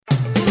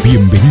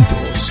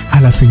Bienvenidos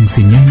a las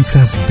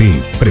enseñanzas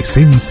de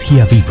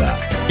Presencia Viva.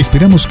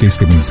 Esperamos que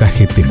este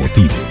mensaje te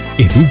motive,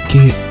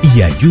 eduque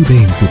y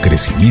ayude en tu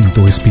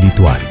crecimiento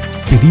espiritual.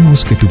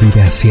 Pedimos que tu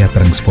vida sea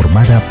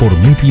transformada por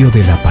medio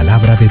de la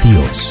palabra de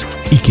Dios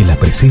y que la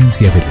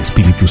presencia del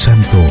Espíritu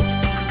Santo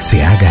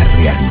se haga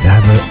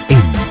realidad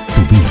en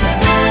tu vida.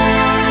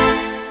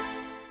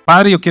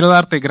 Padre, yo quiero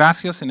darte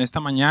gracias en esta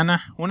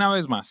mañana una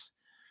vez más,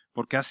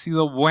 porque has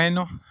sido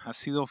bueno, has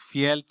sido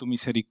fiel, tu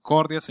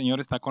misericordia, Señor,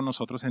 está con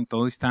nosotros en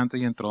todo instante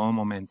y en todo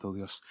momento,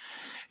 Dios.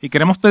 Y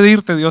queremos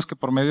pedirte, Dios, que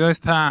por medio de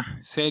esta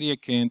serie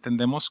que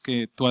entendemos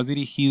que tú has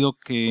dirigido,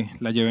 que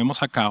la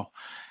llevemos a cabo,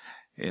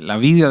 la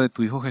vida de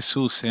tu Hijo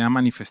Jesús sea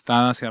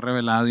manifestada, sea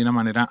revelada de una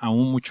manera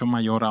aún mucho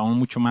mayor, aún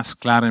mucho más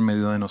clara en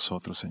medio de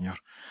nosotros,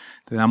 Señor.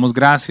 Te damos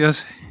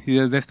gracias y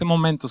desde este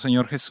momento,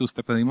 Señor Jesús,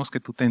 te pedimos que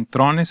tú te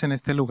entrones en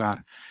este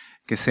lugar,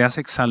 que seas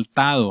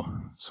exaltado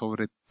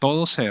sobre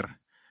todo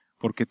ser,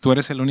 porque tú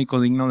eres el único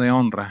digno de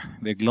honra,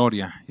 de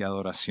gloria y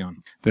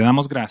adoración. Te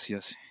damos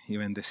gracias y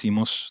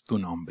bendecimos tu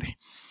nombre.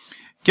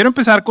 Quiero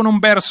empezar con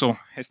un verso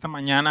esta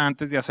mañana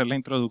antes de hacer la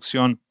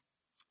introducción.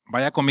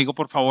 Vaya conmigo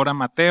por favor a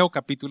Mateo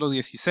capítulo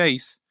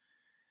 16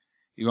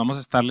 y vamos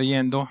a estar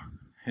leyendo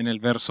en el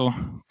verso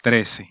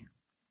 13.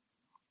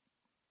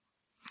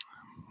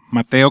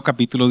 Mateo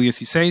capítulo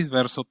 16,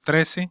 verso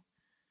 13.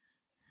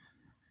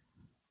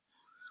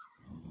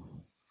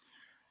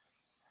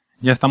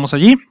 ¿Ya estamos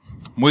allí?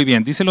 Muy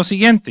bien, dice lo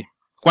siguiente.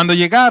 Cuando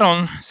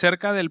llegaron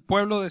cerca del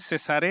pueblo de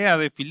Cesarea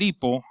de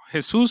Filipo,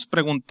 Jesús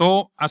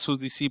preguntó a sus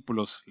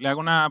discípulos. Le hago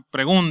una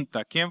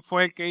pregunta. ¿Quién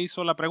fue el que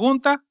hizo la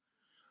pregunta?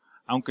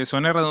 Aunque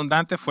suene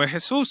redundante, fue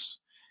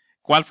Jesús.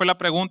 ¿Cuál fue la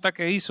pregunta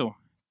que hizo?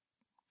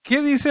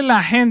 ¿Qué dice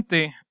la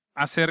gente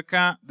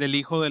acerca del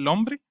Hijo del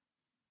Hombre?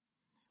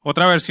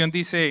 Otra versión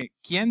dice,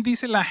 ¿quién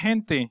dice la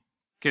gente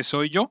que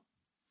soy yo?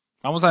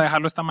 Vamos a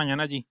dejarlo esta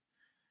mañana allí.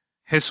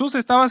 Jesús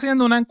estaba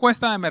haciendo una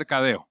encuesta de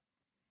mercadeo.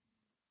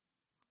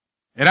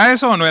 ¿Era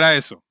eso o no era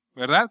eso?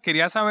 ¿Verdad?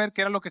 Quería saber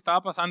qué era lo que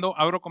estaba pasando,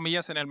 abro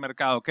comillas, en el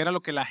mercado, qué era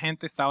lo que la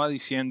gente estaba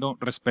diciendo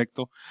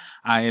respecto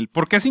a él.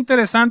 ¿Por qué es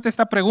interesante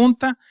esta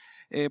pregunta?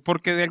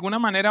 Porque de alguna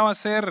manera va a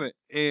ser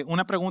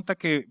una pregunta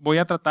que voy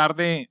a tratar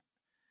de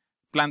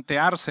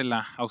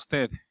planteársela a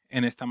usted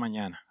en esta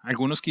mañana.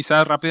 Algunos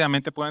quizás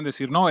rápidamente pueden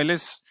decir, no, Él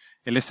es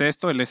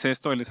esto, Él es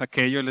esto, Él es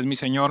aquello, Él es mi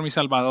Señor, mi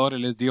Salvador,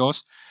 Él es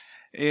Dios.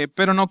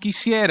 Pero no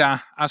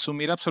quisiera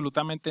asumir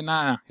absolutamente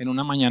nada en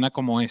una mañana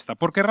como esta.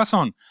 ¿Por qué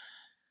razón?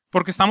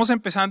 Porque estamos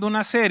empezando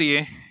una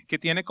serie que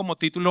tiene como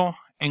título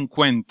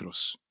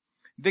Encuentros.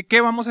 ¿De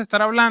qué vamos a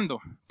estar hablando?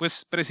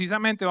 Pues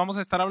precisamente vamos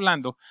a estar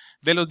hablando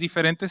de los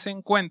diferentes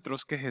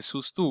encuentros que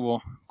Jesús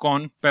tuvo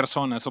con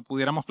personas, o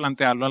pudiéramos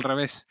plantearlo al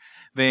revés,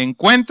 de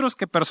encuentros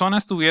que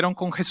personas tuvieron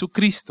con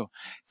Jesucristo.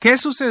 ¿Qué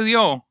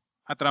sucedió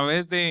a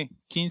través de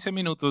 15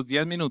 minutos,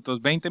 10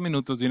 minutos, 20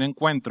 minutos de un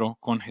encuentro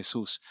con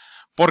Jesús?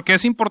 ¿Por qué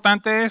es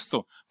importante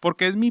esto?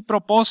 Porque es mi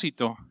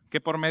propósito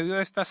que por medio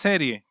de esta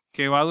serie,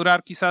 que va a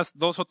durar quizás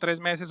 2 o 3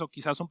 meses o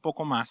quizás un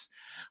poco más.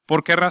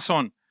 ¿Por qué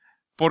razón?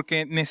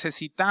 Porque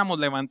necesitamos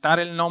levantar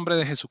el nombre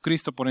de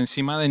Jesucristo por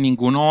encima de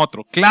ninguno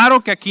otro.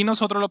 Claro que aquí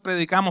nosotros lo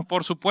predicamos,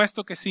 por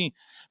supuesto que sí,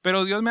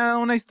 pero Dios me ha dado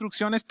una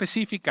instrucción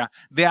específica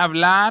de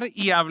hablar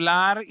y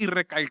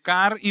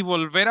recalcar y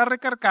volver a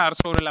recalcar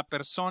sobre la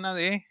persona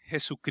de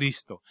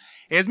Jesucristo.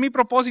 Es mi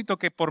propósito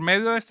que por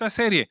medio de esta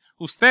serie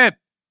usted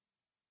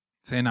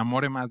se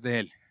enamore más de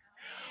Él.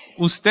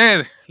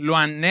 Usted lo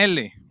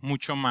anhele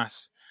mucho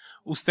más.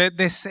 Usted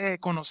desee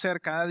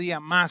conocer cada día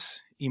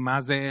más y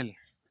más de Él.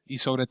 Y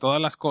sobre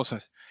todas las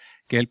cosas,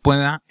 que Él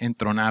pueda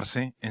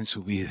entronarse en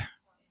su vida.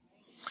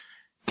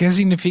 ¿Qué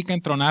significa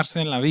entronarse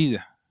en la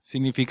vida?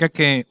 Significa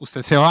que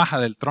usted se baja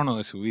del trono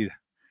de su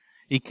vida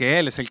y que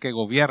Él es el que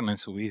gobierna en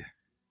su vida.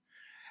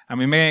 A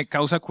mí me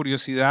causa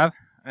curiosidad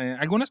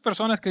algunas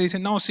personas que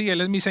dicen, no, sí,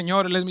 Él es mi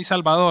Señor, Él es mi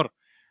Salvador.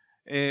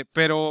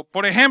 Pero,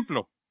 por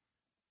ejemplo,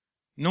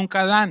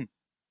 nunca dan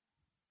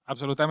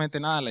absolutamente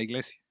nada a la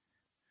iglesia.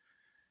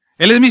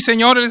 Él es mi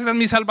Señor, Él es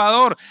mi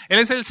Salvador, Él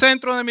es el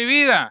centro de mi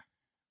vida.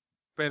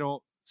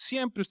 Pero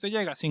siempre usted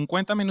llega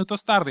 50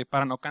 minutos tarde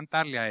para no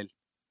cantarle a Él.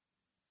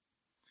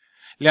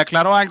 Le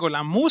aclaro algo,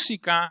 la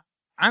música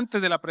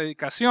antes de la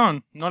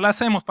predicación no la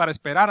hacemos para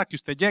esperar a que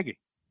usted llegue.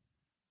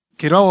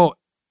 Quiero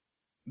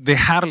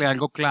dejarle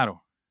algo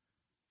claro.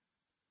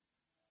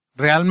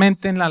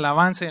 Realmente en la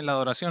alabanza y en la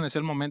adoración es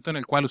el momento en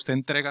el cual usted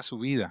entrega su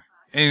vida,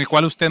 en el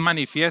cual usted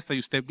manifiesta y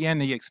usted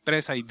viene y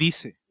expresa y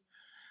dice.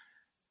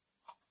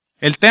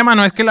 El tema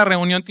no es que la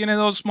reunión tiene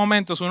 2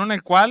 momentos, uno en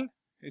el cual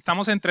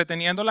estamos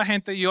entreteniendo a la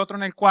gente y otro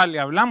en el cual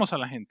le hablamos a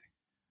la gente,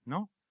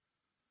 ¿no?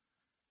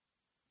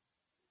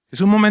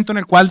 Es un momento en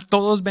el cual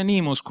todos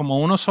venimos como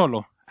uno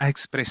solo a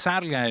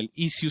expresarle a Él.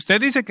 Y si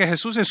usted dice que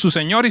Jesús es su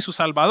Señor y su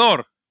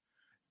Salvador,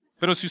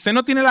 pero si usted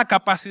no tiene la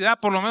capacidad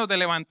por lo menos de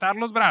levantar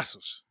los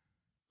brazos,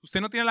 usted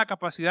no tiene la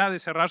capacidad de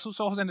cerrar sus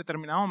ojos en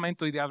determinado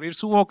momento y de abrir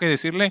su boca y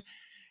decirle,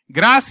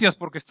 gracias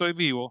porque estoy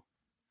vivo,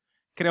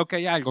 creo que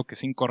hay algo que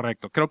es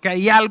incorrecto. Creo que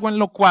hay algo en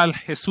lo cual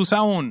Jesús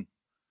aún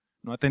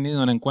no ha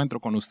tenido un encuentro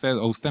con usted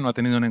o usted no ha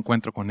tenido un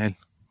encuentro con Él.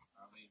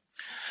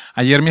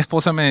 Ayer mi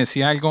esposa me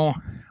decía algo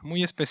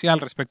muy especial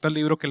respecto al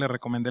libro que le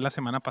recomendé la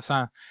semana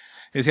pasada.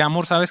 Decía,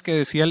 amor, sabes que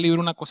decía el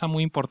libro una cosa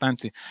muy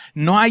importante.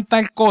 No hay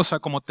tal cosa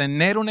como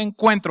tener un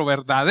encuentro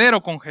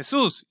verdadero con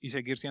Jesús y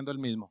seguir siendo el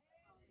mismo.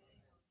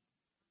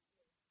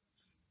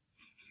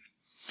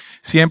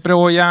 Siempre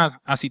voy a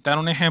citar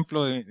un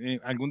ejemplo,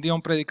 algún día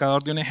un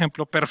predicador dio un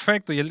ejemplo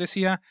perfecto y él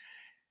decía,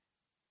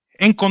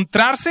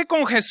 encontrarse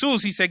con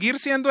Jesús y seguir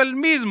siendo el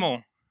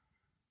mismo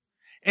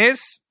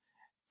es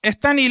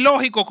tan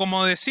ilógico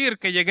como decir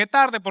que llegué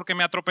tarde porque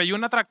me atropelló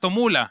una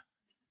tractomula.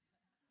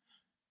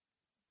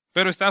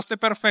 Pero está usted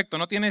perfecto,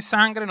 no tiene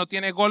sangre, no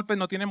tiene golpes,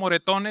 no tiene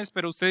moretones,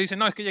 pero usted dice,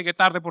 no, es que llegué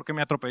tarde porque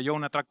me atropelló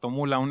una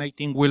tractomula, un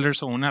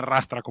 18-wheelers o una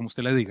rastra, como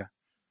usted le diga.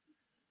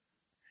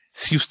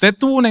 Si usted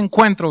tuvo un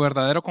encuentro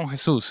verdadero con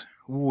Jesús,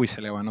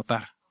 se le va a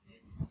notar.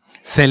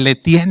 Se le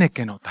tiene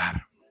que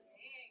notar.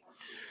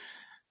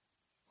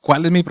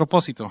 ¿Cuál es mi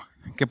propósito?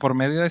 Que por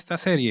medio de esta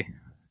serie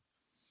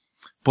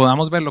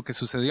podamos ver lo que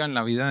sucedió en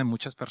la vida de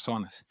muchas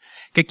personas.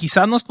 Que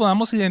quizás nos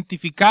podamos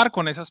identificar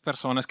con esas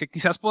personas, que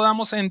quizás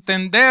podamos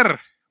entender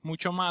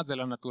mucho más de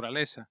la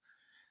naturaleza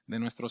de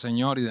nuestro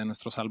Señor y de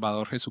nuestro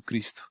Salvador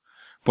Jesucristo.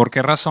 ¿Por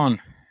qué razón?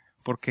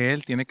 Porque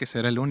Él tiene que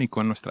ser el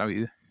único en nuestra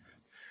vida.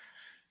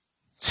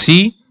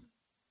 Sí,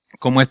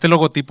 como este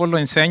logotipo lo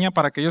enseña,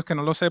 para aquellos que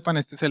no lo sepan,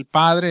 este es el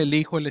Padre, el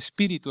Hijo, el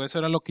Espíritu. Eso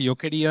era lo que yo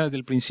quería desde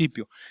el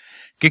principio.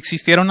 Que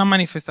existiera una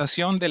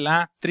manifestación de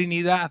la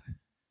Trinidad.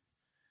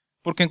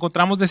 Porque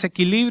encontramos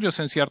desequilibrios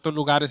en ciertos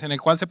lugares en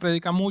el cual se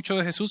predica mucho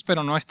de Jesús,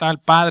 pero no está el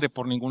Padre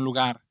por ningún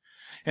lugar.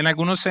 En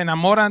algunos se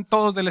enamoran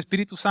todos del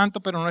Espíritu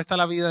Santo, pero no está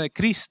la vida de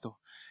Cristo.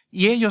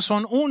 Y ellos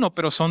son uno,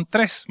 pero son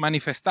tres,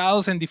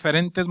 manifestados en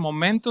diferentes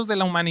momentos de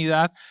la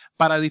humanidad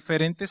para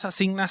diferentes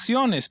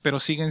asignaciones,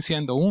 pero siguen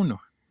siendo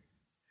uno.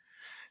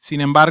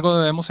 Sin embargo,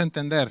 debemos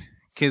entender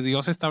que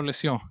Dios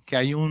estableció que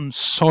hay un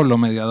solo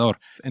mediador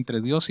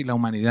entre Dios y la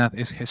humanidad,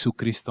 es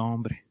Jesucristo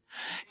hombre.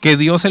 Que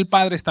Dios el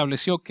Padre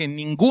estableció que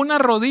ninguna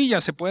rodilla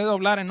se puede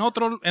doblar en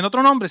otro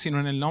nombre, sino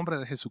en el nombre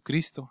de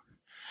Jesucristo.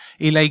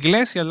 Y la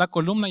iglesia es la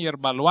columna y el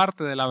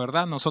baluarte de la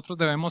verdad. Nosotros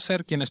debemos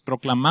ser quienes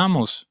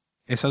proclamamos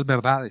esas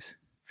verdades.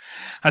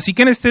 Así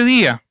que en este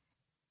día,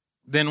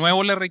 de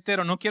nuevo le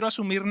reitero, no quiero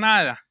asumir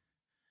nada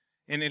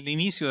en el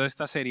inicio de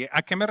esta serie.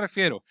 ¿A qué me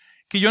refiero?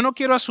 Que yo no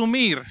quiero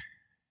asumir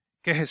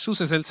que Jesús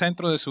es el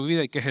centro de su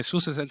vida y que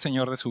Jesús es el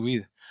Señor de su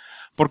vida.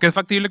 Porque es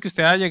factible que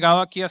usted haya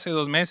llegado aquí hace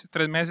 2 meses,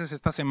 3 meses,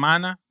 esta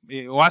semana,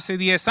 o hace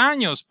 10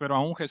 años, pero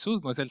aún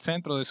Jesús no es el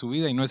centro de su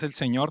vida y no es el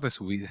Señor de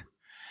su vida.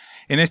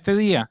 En este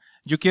día,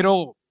 yo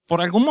quiero,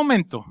 por algún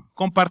momento,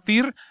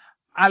 compartir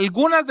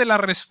algunas de las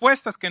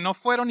respuestas que no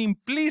fueron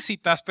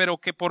implícitas, pero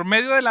que por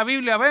medio de la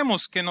Biblia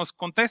vemos que nos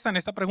contestan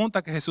esta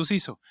pregunta que Jesús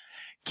hizo.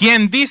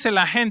 ¿Quién dice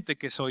la gente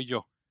que soy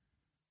yo?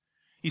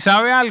 ¿Y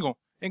sabe algo?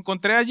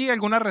 Encontré allí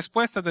algunas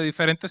respuestas de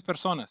diferentes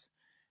personas.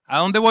 ¿A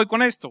dónde voy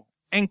con esto?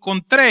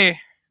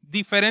 Encontré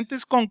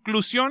diferentes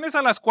conclusiones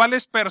a las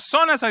cuales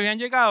personas habían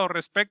llegado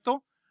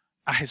respecto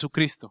a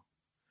Jesucristo.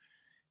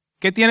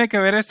 ¿Qué tiene que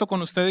ver esto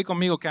con usted y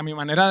conmigo? Que a mi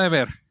manera de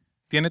ver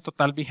tiene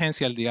total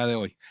vigencia el día de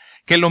hoy.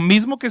 Que lo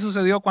mismo que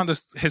sucedió cuando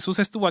Jesús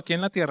estuvo aquí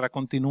en la tierra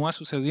continúa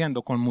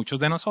sucediendo con muchos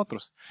de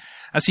nosotros.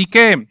 Así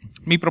que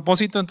mi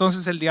propósito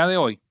entonces el día de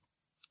hoy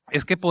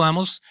es que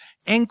podamos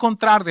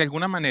encontrar de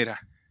alguna manera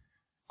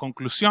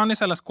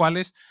conclusiones a las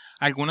cuales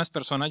algunas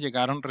personas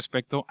llegaron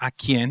respecto a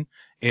quién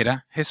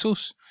era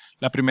Jesús.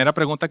 La primera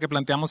pregunta que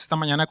planteamos esta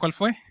mañana, ¿cuál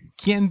fue?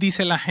 ¿Quién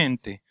dice la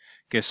gente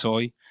que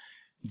soy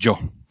yo?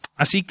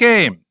 Así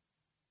que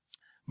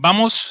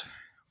vamos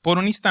por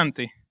un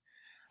instante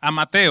a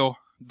Mateo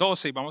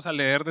 12 y vamos a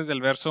leer desde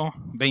el verso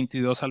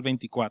 22 al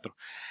 24.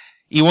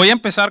 Y voy a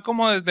empezar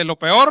como desde lo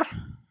peor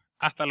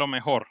hasta lo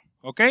mejor,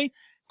 ¿ok?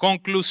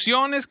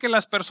 Conclusiones que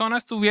las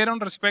personas tuvieron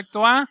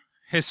respecto a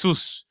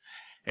Jesús.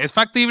 ¿Es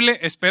factible?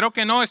 Espero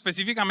que no,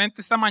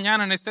 específicamente esta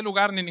mañana en este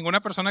lugar, ni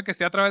ninguna persona que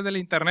esté a través del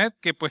internet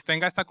que pues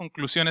tenga esta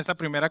conclusión, esta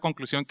primera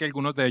conclusión que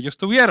algunos de ellos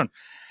tuvieron.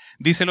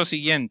 Dice lo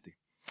siguiente: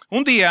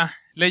 un día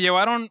le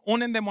llevaron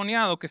un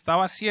endemoniado que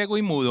estaba ciego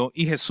y mudo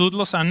y Jesús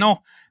lo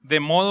sanó, de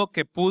modo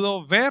que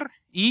pudo ver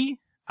y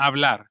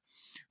hablar.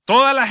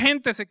 Toda la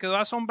gente se quedó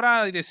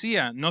asombrada y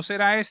decía, ¿no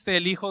será este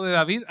el hijo de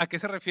David? ¿A qué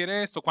se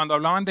refiere esto? Cuando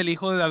hablaban del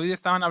hijo de David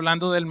estaban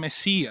hablando del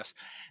Mesías,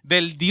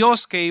 del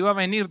Dios que iba a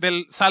venir,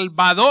 del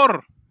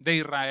Salvador de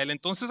Israel.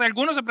 Entonces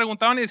algunos se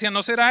preguntaban y decían,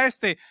 ¿no será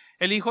este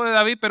el hijo de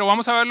David? Pero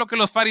vamos a ver lo que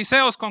los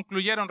fariseos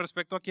concluyeron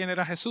respecto a quién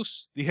era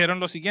Jesús. Dijeron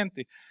lo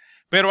siguiente: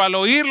 pero al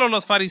oírlo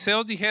los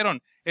fariseos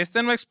dijeron,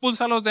 este no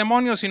expulsa a los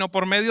demonios, sino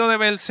por medio de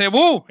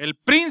Belcebú, el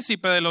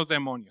príncipe de los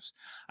demonios.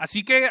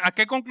 Así que, ¿a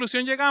qué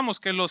conclusión llegamos?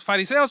 Que los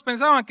fariseos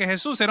pensaban que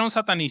Jesús era un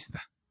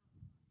satanista.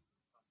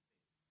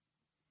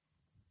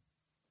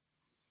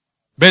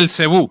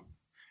 Belcebú,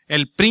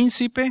 el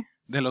príncipe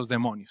de los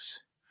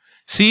demonios.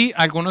 Sí,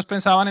 algunos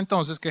pensaban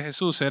entonces que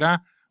Jesús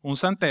era un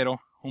santero,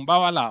 un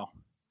babalao.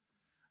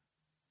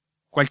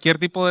 Cualquier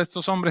tipo de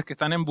estos hombres que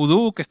están en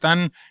vudú, que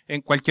están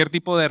en cualquier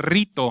tipo de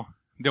rito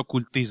de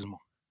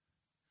ocultismo.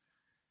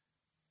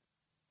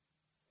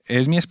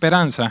 Es mi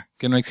esperanza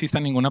que no exista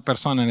ninguna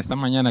persona en esta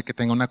mañana que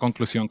tenga una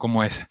conclusión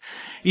como esa.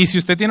 Y si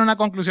usted tiene una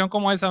conclusión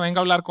como esa, venga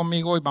a hablar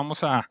conmigo y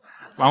vamos a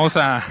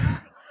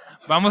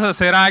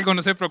hacer algo,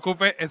 no se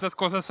preocupe, esas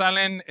cosas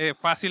salen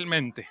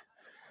fácilmente.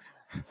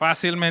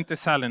 Fácilmente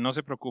salen, no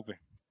se preocupe.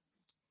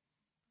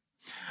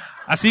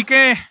 Así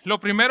que lo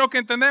primero que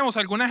entendemos,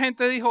 alguna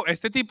gente dijo,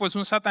 este tipo es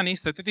un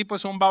satanista, este tipo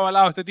es un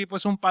babalao, este tipo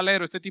es un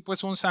palero, este tipo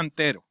es un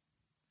santero.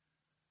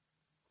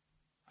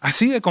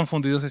 Así de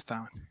confundidos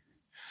estaban.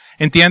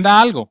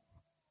 Entienda algo,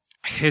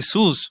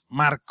 Jesús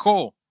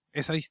marcó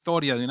esa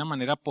historia de una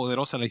manera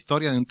poderosa, la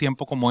historia de un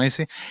tiempo como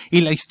ese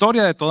y la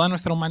historia de toda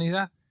nuestra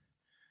humanidad.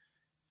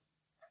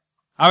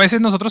 A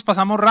veces nosotros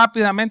pasamos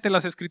rápidamente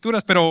las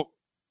escrituras, pero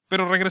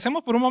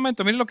regresemos por un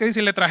momento. Miren lo que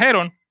dice, le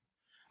trajeron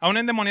a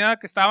una endemoniada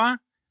que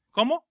estaba,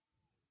 ¿cómo?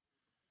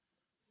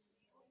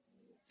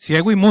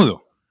 Ciego y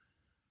mudo.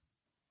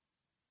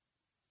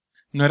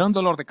 No era un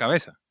dolor de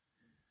cabeza,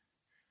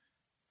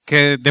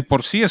 que de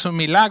por sí es un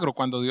milagro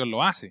cuando Dios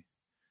lo hace.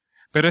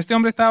 Pero este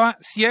hombre estaba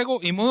ciego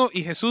y mudo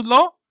y Jesús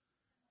lo...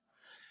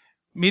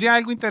 Mire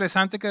algo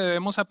interesante que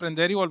debemos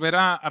aprender y volver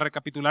a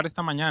recapitular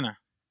esta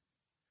mañana.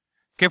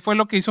 ¿Qué fue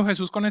lo que hizo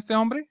Jesús con este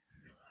hombre?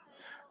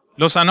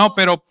 Lo sanó,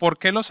 pero ¿por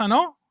qué lo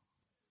sanó?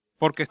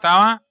 Porque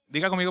estaba,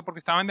 diga conmigo, porque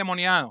estaba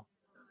endemoniado.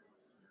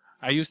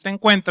 Ahí usted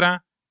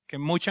encuentra que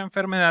mucha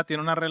enfermedad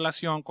tiene una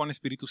relación con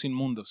espíritus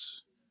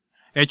inmundos.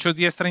 Hechos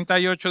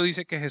 10:38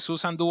 dice que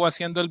Jesús anduvo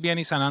haciendo el bien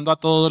y sanando a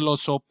todos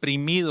los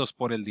oprimidos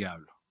por el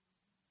diablo.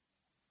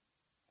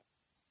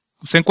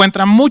 Usted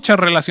encuentra muchas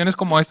relaciones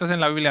como estas en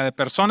la Biblia, de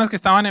personas que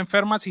estaban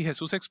enfermas y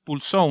Jesús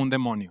expulsó un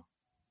demonio.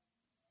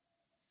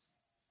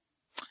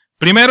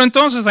 Primero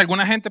entonces,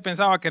 alguna gente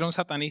pensaba que era un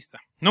satanista.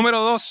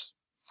 Número 2,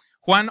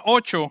 Juan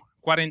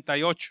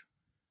 8:48.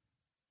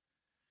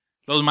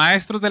 Los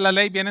maestros de la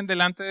ley vienen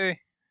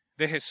delante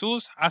de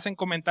Jesús, hacen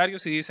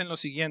comentarios y dicen lo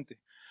siguiente.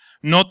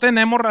 ¿No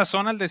tenemos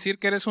razón al decir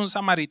que eres un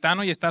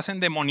samaritano y estás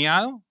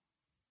endemoniado?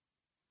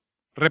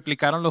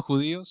 Replicaron los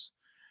judíos.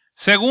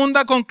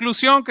 Segunda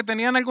conclusión que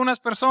tenían algunas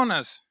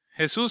personas.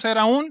 Jesús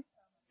era un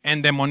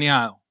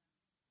endemoniado.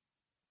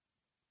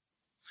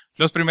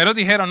 Los primeros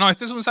dijeron, no,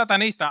 este es un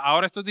satanista.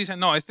 Ahora estos dicen,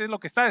 no, este es lo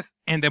que está, es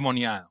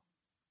endemoniado.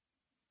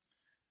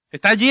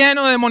 Está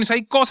lleno de demonios.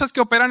 Hay cosas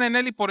que operan en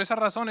él y por esa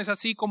razón es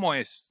así como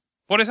es.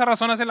 Por esa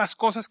razón hace las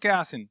cosas que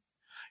hacen.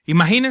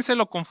 Imagínense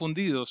lo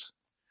confundidos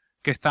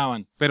que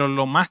estaban. Pero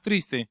lo más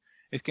triste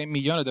es que hay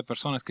millones de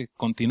personas que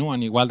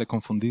continúan igual de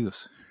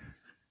confundidos.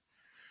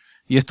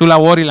 Y es tu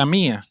labor y la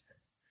mía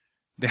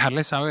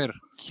dejarles saber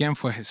quién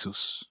fue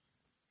Jesús.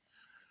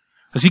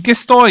 Así que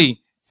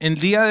estoy el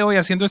día de hoy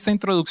haciendo esta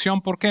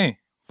introducción. ¿Por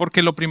qué?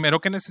 Porque lo primero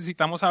que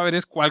necesitamos saber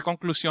es cuál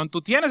conclusión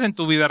tú tienes en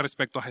tu vida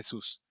respecto a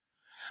Jesús.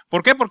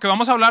 ¿Por qué? Porque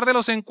vamos a hablar de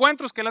los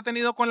encuentros que él ha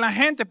tenido con la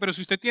gente, pero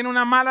si usted tiene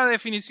una mala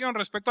definición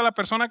respecto a la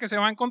persona que se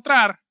va a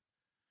encontrar,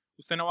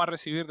 usted no va a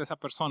recibir de esa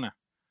persona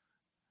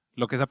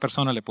lo que esa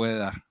persona le puede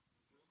dar.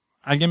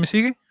 ¿Alguien me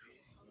sigue?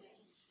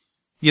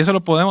 Y eso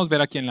lo podemos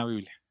ver aquí en la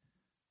Biblia.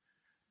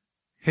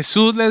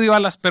 Jesús le dio a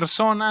las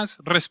personas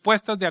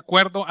respuestas de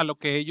acuerdo a lo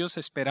que ellos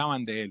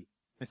esperaban de él.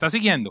 ¿Me está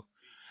siguiendo?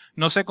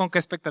 No sé con qué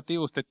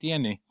expectativa usted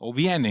tiene o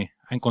viene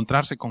a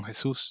encontrarse con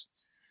Jesús.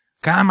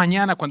 Cada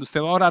mañana cuando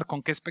usted va a orar,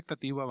 ¿con qué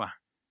expectativa va?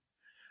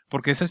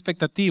 Porque esa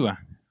expectativa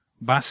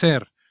va a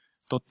ser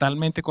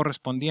totalmente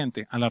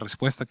correspondiente a la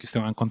respuesta que usted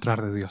va a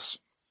encontrar de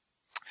Dios.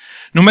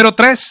 Número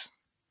 3.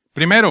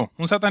 Primero,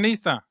 un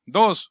satanista.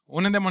 2,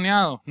 un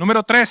endemoniado.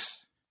 Número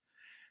 3.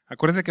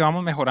 Acuérdense que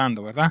vamos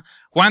mejorando, ¿verdad?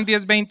 Juan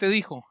 10:20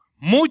 dijo,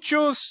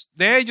 muchos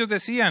de ellos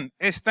decían,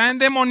 está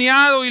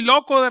endemoniado y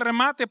loco de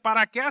remate,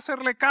 ¿para qué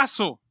hacerle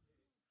caso?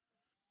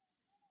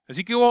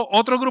 Así que hubo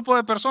otro grupo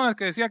de personas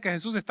que decía que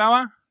Jesús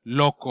estaba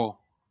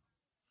loco.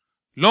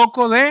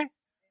 Loco de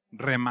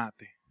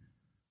remate.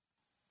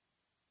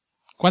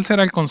 ¿Cuál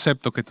será el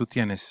concepto que tú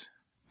tienes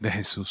de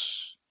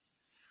Jesús?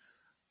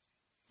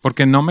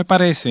 Porque no me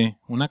parece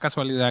una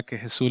casualidad que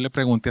Jesús le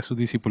pregunte a sus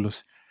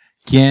discípulos,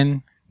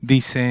 ¿quién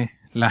dice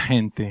la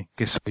gente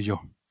que soy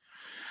yo?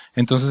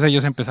 Entonces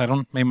ellos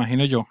empezaron, me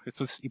imagino yo,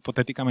 esto es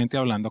hipotéticamente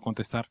hablando, a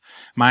contestar,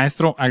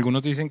 maestro,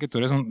 algunos dicen que tú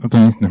eres un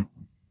satanista.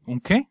 ¿Un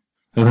qué?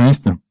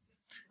 Satanista.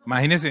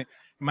 Imagínese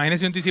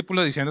un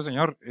discípulo diciendo,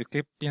 Señor, es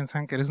que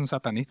piensan que eres un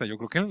satanista. Yo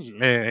creo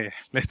que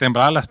les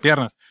temblaban las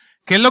piernas.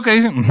 ¿Qué es lo que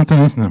dicen? Un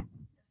satanista.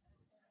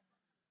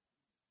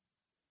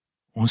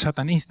 Un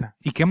satanista.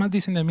 ¿Y qué más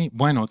dicen de mí?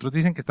 Bueno, otros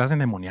dicen que estás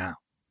endemoniado.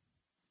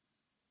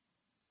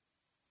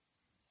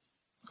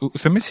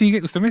 Usted me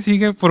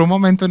sigue por un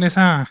momento en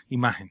esa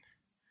imagen.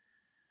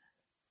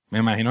 Me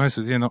imagino a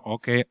Jesús diciendo,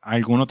 ok,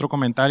 ¿algún otro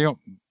comentario?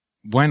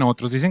 Bueno,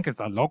 otros dicen que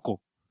estás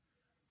loco.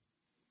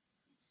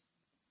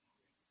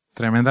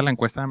 Tremenda la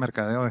encuesta de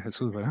mercadeo de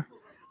Jesús, ¿verdad?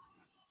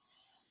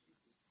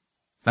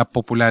 La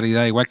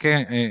popularidad, igual que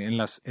en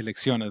las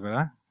elecciones,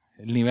 ¿verdad?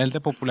 El nivel de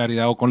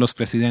popularidad o con los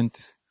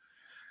presidentes.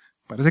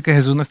 Parece que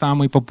Jesús no estaba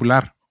muy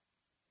popular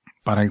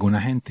para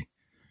alguna gente.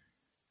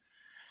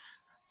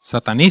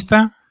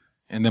 Satanista,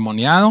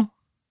 endemoniado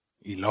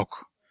y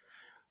loco.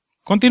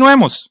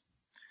 Continuemos.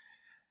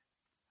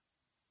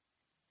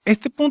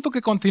 Este punto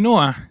que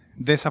continúa,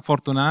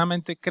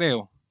 desafortunadamente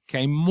creo que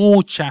hay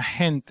mucha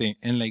gente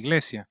en la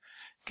iglesia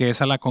que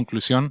es a la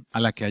conclusión a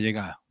la que ha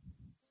llegado.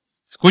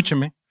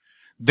 Escúcheme,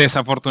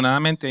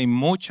 desafortunadamente hay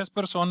muchas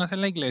personas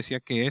en la iglesia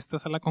que esta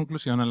es la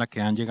conclusión a la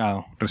que han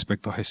llegado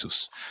respecto a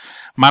Jesús.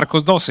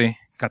 Marcos 12,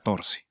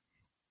 14.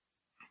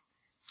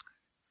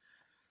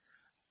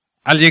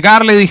 Al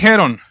llegar le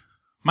dijeron,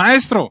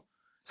 Maestro,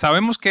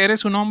 sabemos que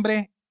eres un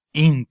hombre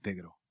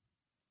íntegro.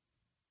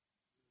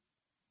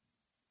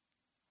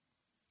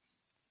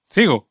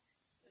 ¿Sigo?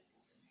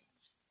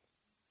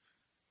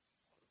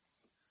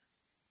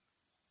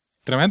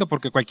 Tremendo,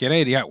 porque cualquiera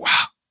diría, wow,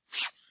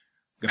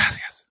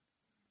 gracias.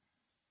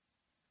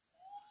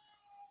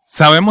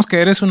 Sabemos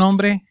que eres un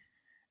hombre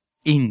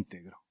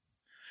íntegro.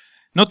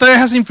 No te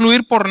dejas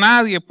influir por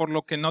nadie, por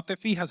lo que no te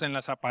fijas en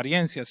las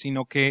apariencias,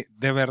 sino que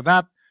de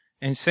verdad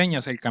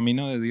enseñas el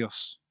camino de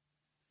Dios.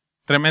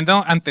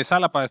 Tremendo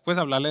antesala para después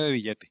hablarle de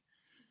billete.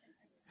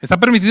 ¿Está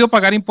permitido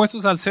pagar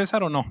impuestos al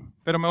César o no?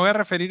 Pero me voy a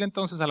referir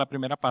entonces a la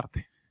primera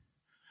parte.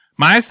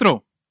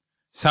 Maestro,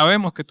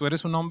 sabemos que tú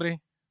eres un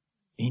hombre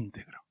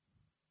íntegro.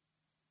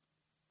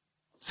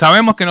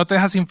 Sabemos que no te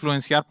dejas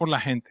influenciar por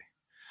la gente.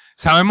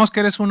 Sabemos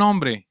que eres un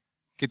hombre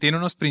que tiene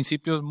unos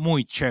principios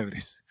muy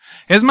chéveres.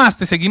 Es más,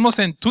 te seguimos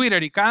en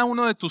Twitter y cada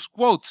uno de tus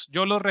quotes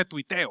yo los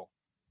retuiteo.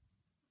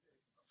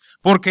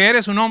 Porque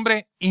eres un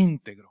hombre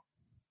íntegro.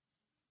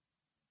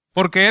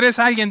 Porque eres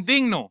alguien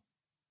digno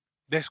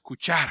de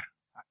escuchar.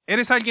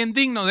 Eres alguien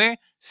digno de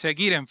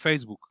seguir en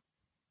Facebook.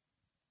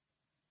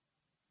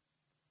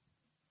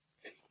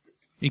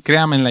 Y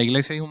créame, en la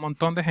iglesia hay un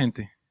montón de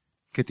gente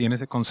que tiene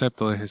ese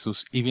concepto de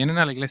Jesús y vienen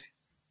a la iglesia.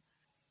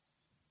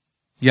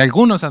 Y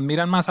algunos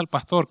admiran más al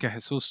pastor que a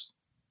Jesús.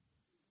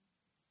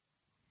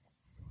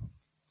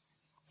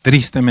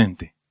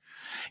 Tristemente.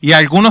 Y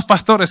algunos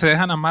pastores se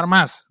dejan amar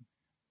más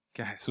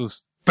que a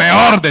Jesús.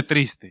 Peor de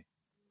triste.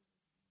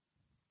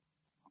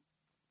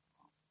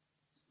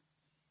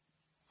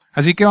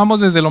 Así que vamos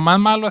desde lo más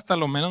malo hasta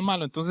lo menos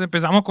malo. Entonces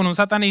empezamos con un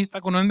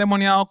satanista, con un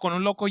endemoniado, con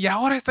un loco, y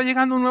ahora está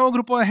llegando un nuevo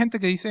grupo de gente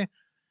que dice,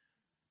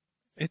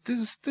 este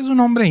es un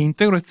hombre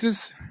íntegro, este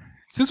es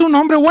un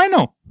hombre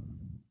bueno.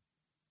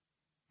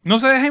 No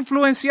se deja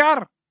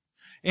influenciar.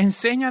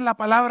 Enseña la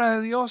palabra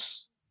de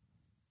Dios.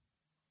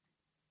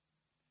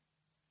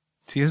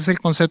 Si ese es el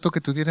concepto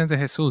que tú tienes de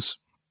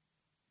Jesús,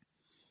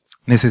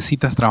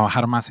 necesitas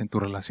trabajar más en tu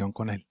relación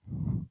con Él.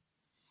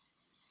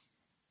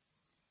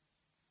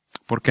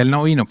 Porque Él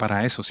no vino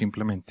para eso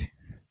simplemente.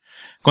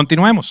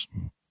 Continuemos.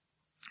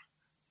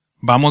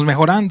 Vamos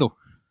mejorando.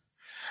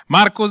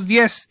 Marcos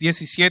 10,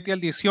 17 al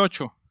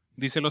 18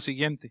 dice lo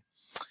siguiente.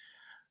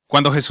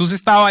 Cuando Jesús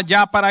estaba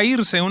ya para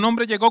irse, un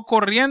hombre llegó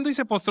corriendo y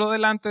se postró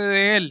delante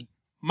de él.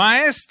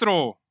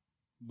 Maestro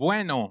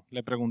bueno,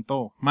 le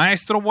preguntó.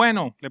 Maestro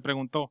bueno, le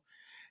preguntó.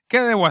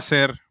 ¿Qué debo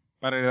hacer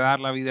para heredar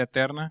la vida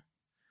eterna?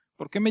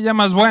 ¿Por qué me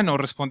llamas bueno?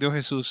 Respondió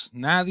Jesús.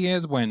 Nadie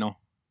es bueno,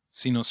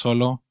 sino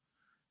solo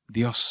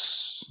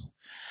Dios.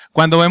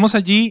 Cuando vemos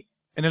allí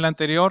en el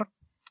anterior,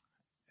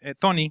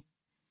 Tony,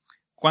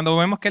 cuando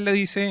vemos que él le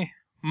dice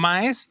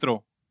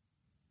maestro,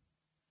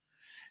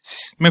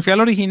 me fui al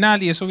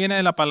original y eso viene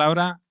de la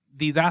palabra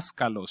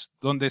didáscalos,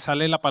 donde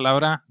sale la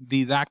palabra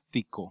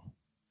didáctico.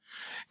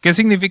 ¿Qué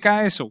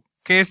significa eso?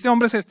 Que este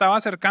hombre se estaba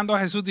acercando a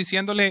Jesús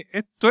diciéndole,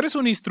 tú eres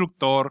un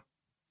instructor,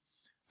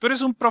 tú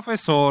eres un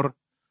profesor,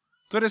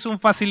 tú eres un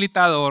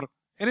facilitador,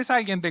 eres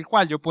alguien del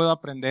cual yo puedo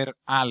aprender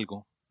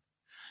algo.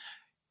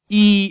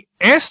 Y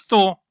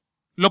esto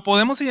lo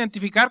podemos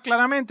identificar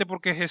claramente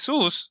porque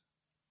Jesús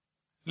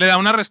le da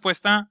una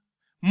respuesta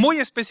muy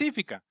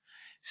específica.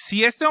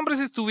 Si este hombre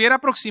se estuviera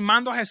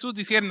aproximando a Jesús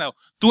diciendo,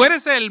 tú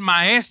eres el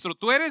maestro,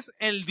 tú eres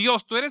el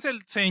Dios, tú eres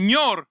el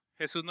Señor,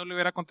 Jesús no le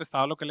hubiera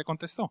contestado lo que le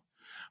contestó.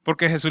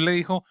 Porque Jesús le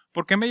dijo,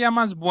 ¿por qué me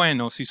llamas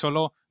bueno si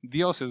solo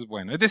Dios es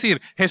bueno? Es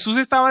decir, Jesús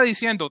estaba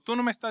diciendo, tú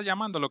no me estás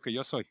llamando lo que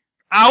yo soy.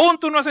 Aún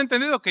tú no has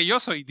entendido que yo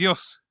soy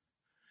Dios.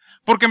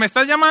 Porque me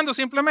estás llamando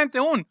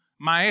simplemente un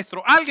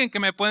maestro, alguien que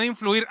me puede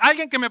influir,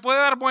 alguien que me puede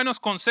dar buenos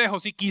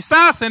consejos. Y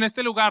quizás en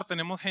este lugar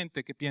tenemos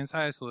gente que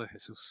piensa eso de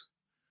Jesús.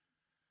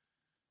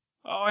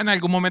 En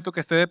algún momento que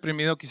esté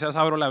deprimido, quizás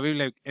abro la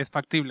Biblia, es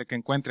factible que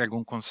encuentre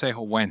algún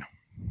consejo bueno.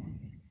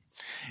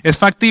 Es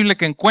factible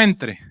que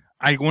encuentre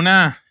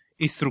alguna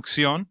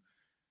instrucción.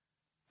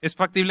 Es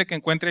factible que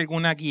encuentre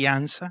alguna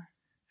guianza.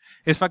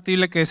 Es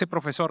factible que ese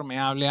profesor me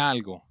hable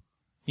algo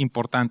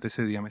importante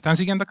ese día. ¿Me están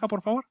siguiendo acá,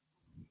 por favor?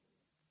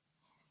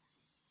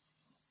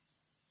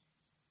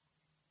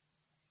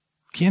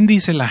 ¿Quién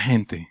dice la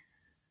gente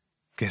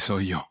que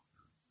soy yo?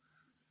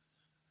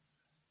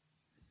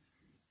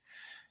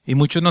 Y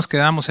muchos nos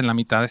quedamos en la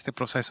mitad de este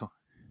proceso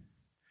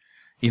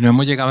y no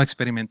hemos llegado a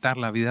experimentar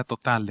la vida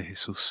total de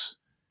Jesús.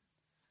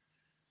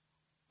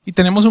 Y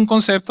tenemos un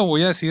concepto,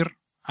 voy a decir,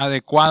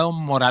 adecuado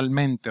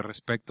moralmente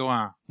respecto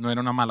a no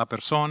era una mala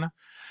persona,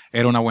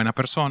 era una buena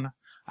persona,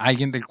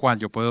 alguien del cual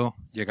yo puedo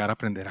llegar a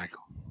aprender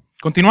algo.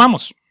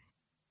 Continuamos.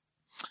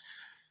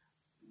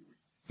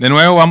 De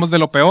nuevo vamos de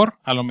lo peor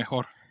a lo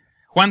mejor.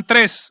 Juan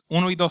 3,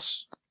 1 y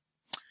 2.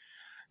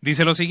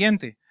 Dice lo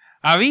siguiente.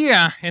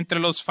 Había entre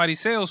los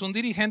fariseos un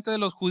dirigente de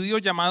los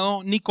judíos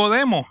llamado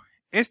Nicodemo.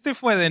 Este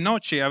fue de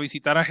noche a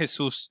visitar a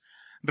Jesús.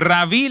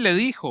 Rabí, le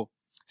dijo,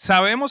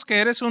 sabemos que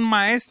eres un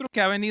maestro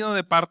que ha venido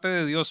de parte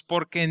de Dios,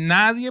 porque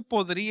nadie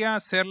podría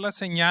hacer las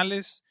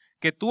señales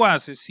que tú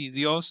haces si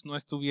Dios no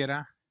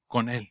estuviera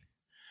con él.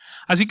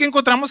 Así que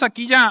encontramos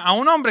aquí ya a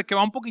un hombre que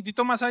va un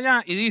poquitito más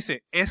allá y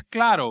dice, es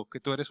claro que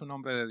tú eres un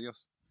hombre de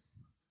Dios.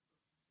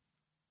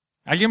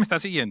 ¿Alguien me está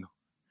siguiendo?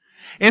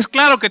 Es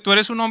claro que tú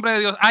eres un hombre de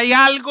Dios. Hay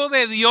algo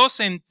de Dios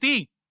en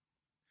ti.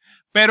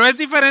 Pero es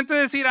diferente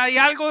decir hay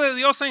algo de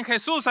Dios en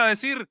Jesús a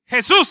decir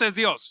Jesús es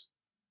Dios.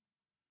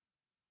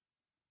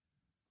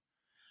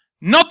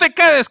 No te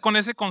quedes con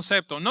ese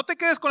concepto. No te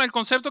quedes con el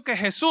concepto que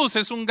Jesús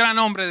es un gran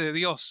hombre de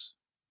Dios.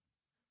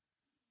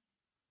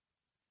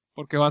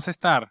 Porque vas a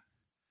estar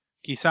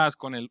quizás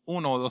con el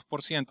 1 o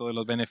 2% de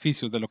los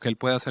beneficios de lo que Él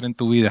puede hacer en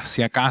tu vida,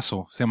 si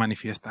acaso se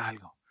manifiesta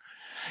algo.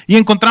 Y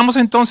encontramos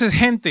entonces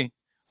gente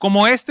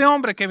como este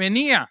hombre que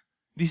venía,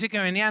 dice que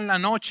venía en la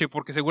noche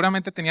porque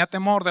seguramente tenía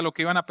temor de lo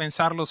que iban a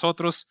pensar los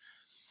otros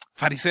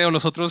fariseos,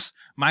 los otros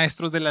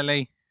maestros de la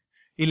ley.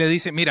 Y le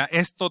dice, mira,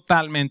 es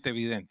totalmente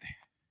evidente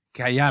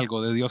que hay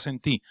algo de Dios en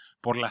ti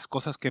por las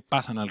cosas que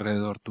pasan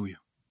alrededor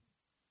tuyo.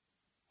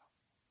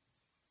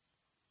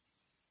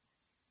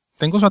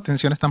 Tengo su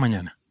atención esta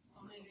mañana.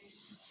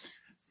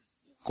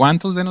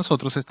 ¿Cuántos de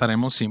nosotros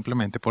estaremos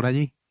simplemente por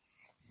allí?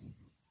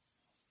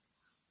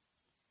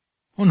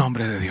 Un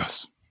hombre de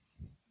Dios.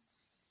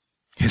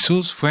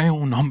 Jesús fue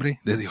un hombre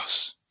de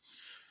Dios.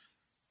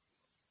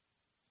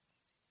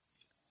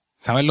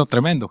 ¿Saben lo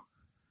tremendo?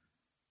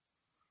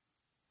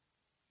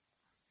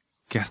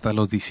 Que hasta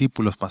los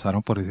discípulos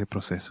pasaron por ese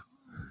proceso.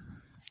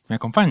 ¿Me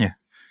acompaña?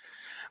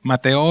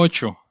 Mateo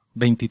 8,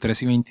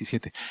 23 y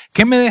 27.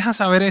 ¿Qué me deja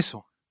saber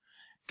eso?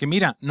 Que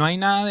mira, no hay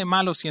nada de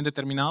malo si en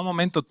determinado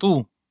momento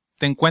tú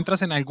te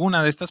encuentras en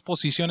alguna de estas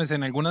posiciones,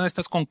 en alguna de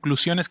estas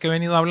conclusiones que he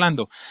venido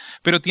hablando,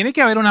 pero tiene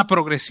que haber una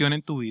progresión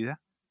en tu vida.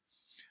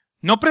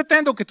 No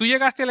pretendo que tú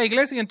llegaste a la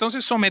iglesia y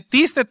entonces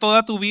sometiste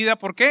toda tu vida,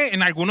 porque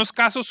en algunos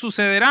casos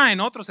sucederá, en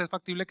otros es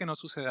factible que no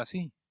suceda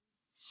así.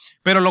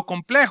 Pero lo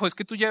complejo es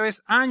que tú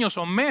lleves años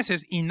o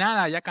meses y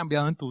nada haya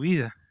cambiado en tu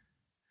vida,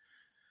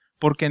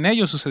 porque en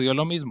ellos sucedió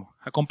lo mismo.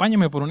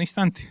 Acompáñame por un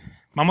instante.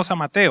 Vamos a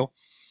Mateo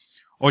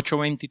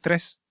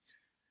 8:23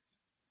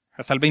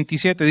 hasta el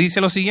 27. Dice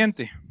lo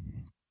siguiente.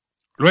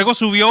 Luego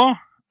subió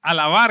a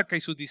la barca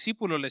y sus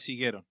discípulos le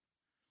siguieron.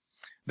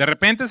 De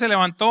repente se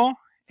levantó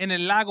en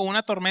el lago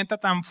una tormenta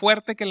tan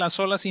fuerte que las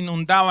olas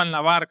inundaban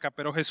la barca,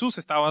 pero Jesús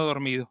estaba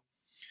dormido.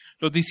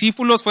 Los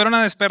discípulos fueron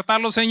a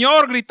despertarlo.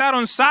 Señor,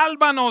 gritaron,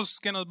 sálvanos,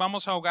 que nos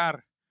vamos a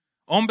ahogar.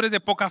 Hombres de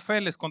poca fe,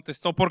 les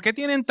contestó, ¿por qué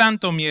tienen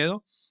tanto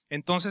miedo?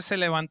 Entonces se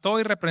levantó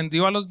y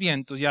reprendió a los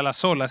vientos y a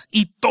las olas,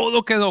 y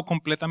todo quedó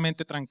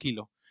completamente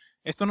tranquilo.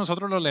 Esto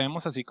nosotros lo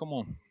leemos así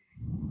como...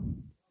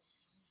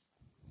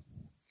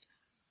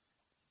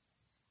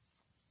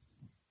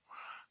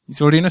 Mi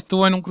sobrino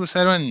estuvo en un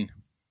crucero en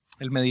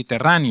el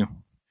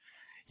Mediterráneo.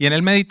 Y en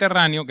el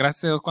Mediterráneo,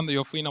 gracias a Dios cuando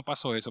yo fui no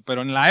pasó eso,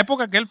 pero en la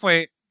época que él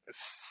fue,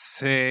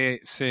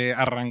 se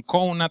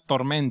arrancó una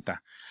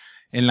tormenta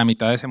en la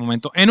mitad de ese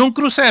momento. En un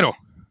crucero.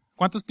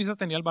 ¿Cuántos pisos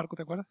tenía el barco,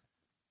 te acuerdas?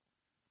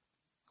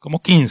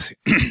 Como 15.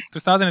 ¿Tú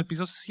estabas en el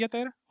piso 7,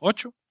 era?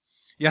 8.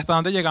 ¿Y hasta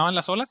dónde llegaban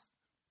las olas?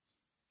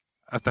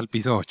 Hasta el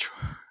piso 8.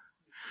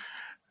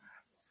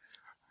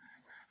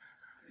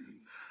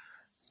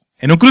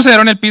 En un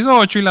crucero en el piso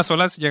 8 y las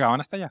olas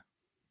llegaban hasta allá.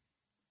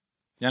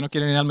 Ya no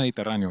quieren ir al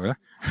Mediterráneo, ¿verdad?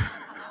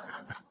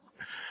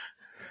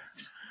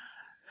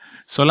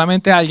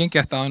 Solamente alguien que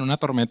ha estado en una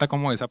tormenta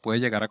como esa puede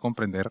llegar a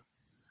comprender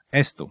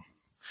esto.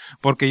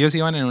 Porque ellos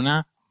iban en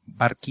una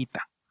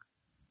barquita.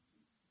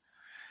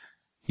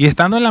 Y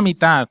estando en la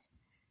mitad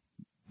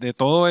de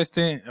todo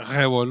este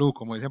revolú,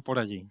 como dicen por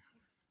allí,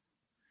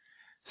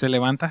 se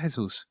levanta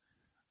Jesús,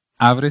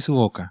 abre su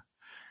boca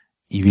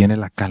y viene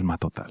la calma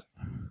total.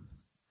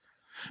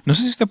 No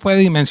sé si usted puede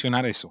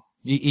dimensionar eso.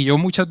 Y yo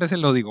muchas veces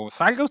lo digo,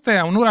 salga usted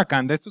a un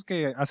huracán de estos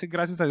que hace,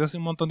 gracias a Dios, hace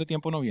un montón de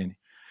tiempo no viene.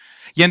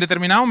 Y en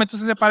determinado momento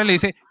usted se para y le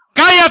dice,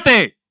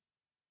 ¡cállate!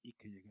 Y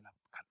que llegue la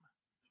calma.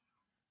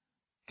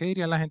 ¿Qué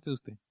diría la gente de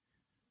usted?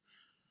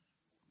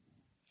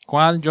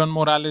 ¿Cuál John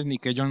Morales ni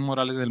qué John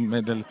Morales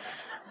del...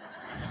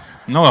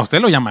 No, a usted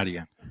lo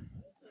llamaría.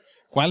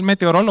 ¿Cuál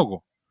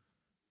meteorólogo?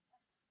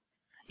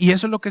 Y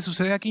eso es lo que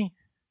sucede aquí.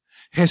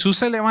 Jesús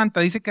se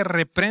levanta, dice que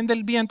reprende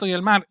el viento y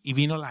el mar y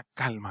vino la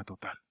calma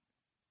total.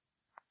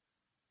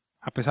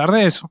 A pesar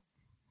de eso,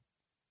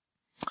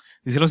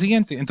 dice lo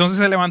siguiente, entonces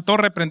se levantó,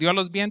 reprendió a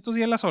los vientos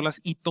y a las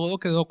olas y todo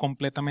quedó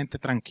completamente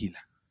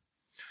tranquila.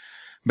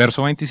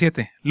 Verso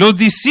 27, los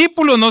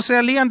discípulos no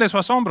salían de su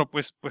asombro,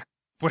 pues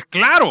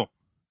claro,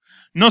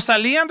 no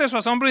salían de su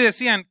asombro y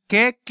decían,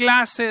 ¿qué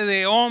clase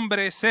de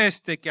hombre es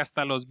este que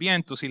hasta los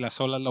vientos y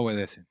las olas lo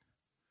obedecen?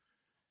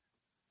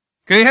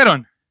 ¿Qué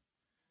dijeron?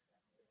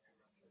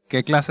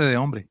 ¿Qué clase de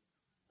hombre?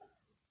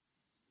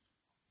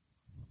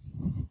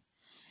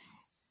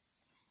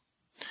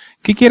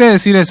 ¿Qué quiere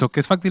decir eso? Que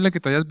es factible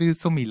que tú hayas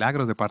visto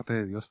milagros de parte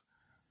de Dios.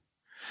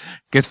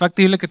 Que es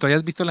factible que tú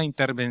hayas visto la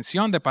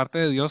intervención de parte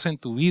de Dios en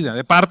tu vida,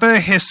 de parte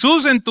de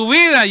Jesús en tu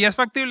vida, y es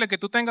factible que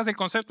tú tengas el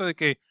concepto de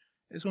que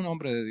es un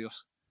hombre de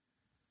Dios.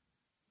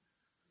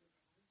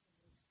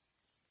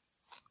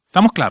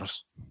 ¿Estamos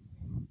claros?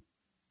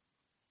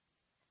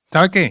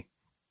 ¿Sabe qué?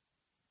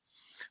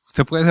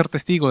 Usted puede ser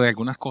testigo de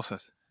algunas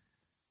cosas,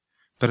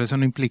 pero eso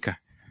no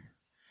implica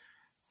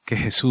que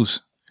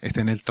Jesús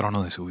esté en el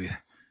trono de su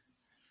vida.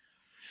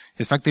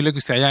 Es factible que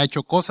usted haya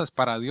hecho cosas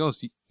para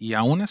Dios y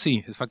aún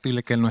así es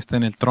factible que Él no esté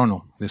en el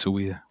trono de su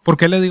vida. ¿Por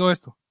qué le digo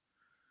esto?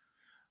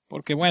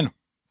 Porque bueno,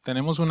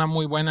 tenemos una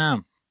muy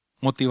buena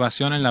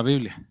motivación en la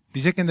Biblia.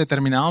 Dice que en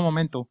determinado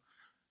momento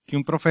que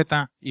un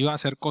profeta iba a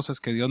hacer cosas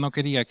que Dios no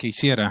quería que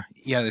hiciera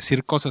y a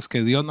decir cosas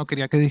que Dios no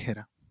quería que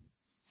dijera.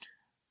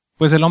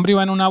 Pues el hombre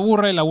iba en una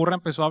burra y la burra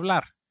empezó a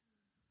hablar.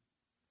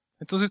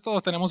 Entonces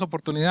todos tenemos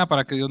oportunidad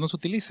para que Dios nos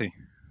utilice.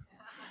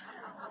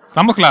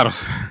 ¿Estamos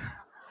claros?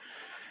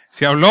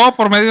 Si habló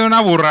por medio de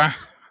una burra,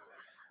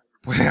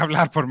 puede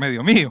hablar por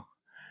medio mío.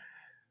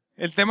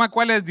 El tema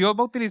cuál es, Dios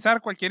va a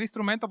utilizar cualquier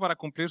instrumento para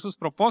cumplir sus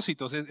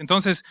propósitos.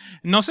 Entonces,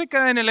 no se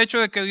quede en el hecho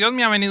de que Dios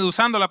me ha venido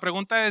usando. La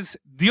pregunta es,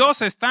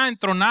 ¿Dios está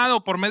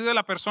entronado por medio de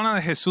la persona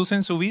de Jesús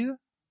en su vida?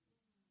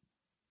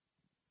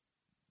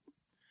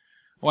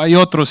 ¿O hay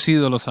otros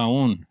ídolos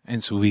aún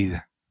en su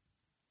vida?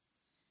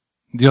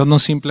 Dios no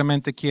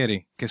simplemente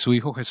quiere que su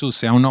Hijo Jesús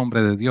sea un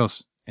hombre de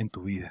Dios en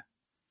tu vida.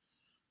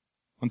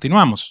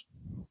 Continuamos.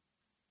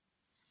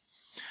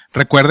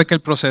 Recuerde que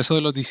el proceso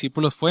de los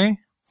discípulos fue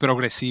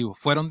progresivo,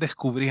 fueron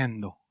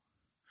descubriendo.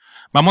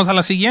 Vamos a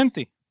la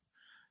siguiente.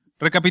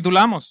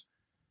 Recapitulamos.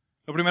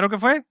 Lo primero que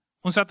fue,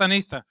 un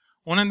satanista,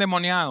 un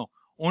endemoniado,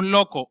 un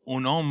loco,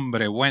 un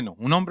hombre bueno,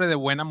 un hombre de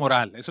buena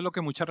moral. Eso es lo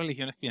que muchas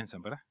religiones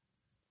piensan, ¿verdad?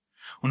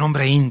 Un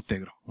hombre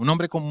íntegro, un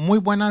hombre con muy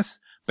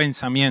buenos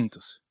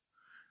pensamientos,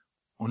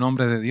 un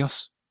hombre de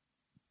Dios.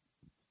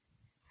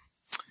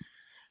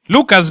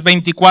 Lucas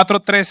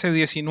 24, 13,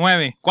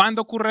 19.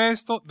 ¿Cuándo ocurre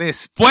esto?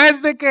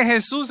 Después de que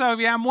Jesús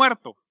había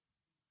muerto.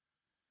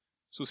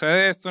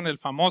 Sucede esto en el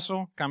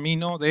famoso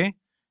camino de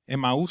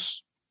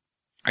Emaús.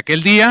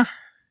 Aquel día,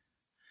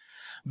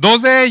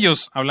 dos de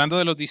ellos, hablando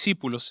de los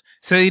discípulos,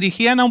 se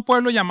dirigían a un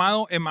pueblo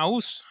llamado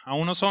Emaús, a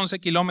unos 11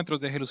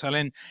 kilómetros de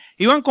Jerusalén.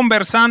 Iban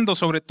conversando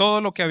sobre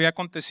todo lo que había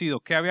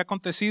acontecido. ¿Qué había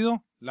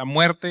acontecido? La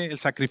muerte, el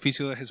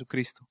sacrificio de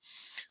Jesucristo.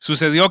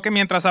 Sucedió que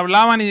mientras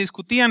hablaban y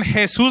discutían,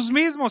 Jesús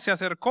mismo se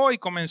acercó y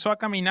comenzó a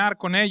caminar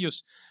con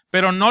ellos,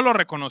 pero no lo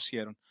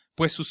reconocieron,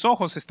 pues sus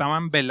ojos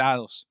estaban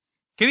velados.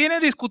 ¿Qué viene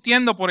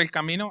discutiendo por el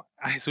camino?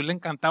 A Jesús le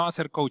encantaba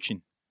hacer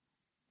coaching.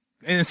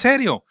 En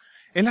serio,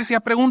 Él hacía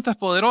preguntas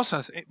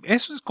poderosas.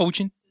 Eso es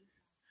coaching.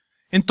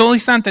 En todo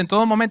instante, en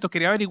todo momento,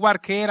 quería averiguar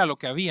qué era lo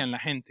que había en la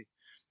gente.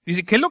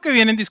 Dice, ¿qué es lo que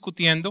vienen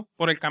discutiendo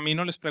por el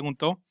camino? Les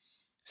preguntó.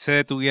 Se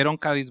detuvieron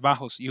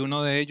cabizbajos y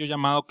uno de ellos,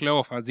 llamado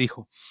Cleofas,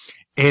 dijo,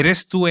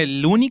 ¿eres tú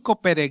el único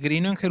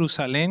peregrino en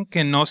Jerusalén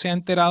que no se ha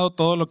enterado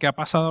todo lo que ha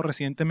pasado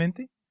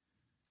recientemente?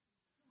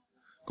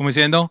 Como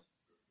diciendo,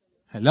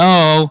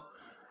 hello,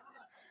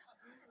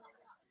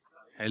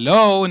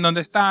 ¿en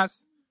dónde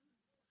estás?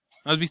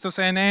 ¿No has visto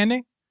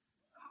CNN?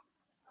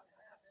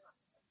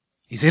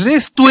 Y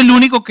 ¿eres tú el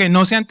único que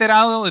no se ha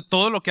enterado de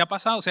todo lo que ha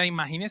pasado? O sea,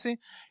 imagínese,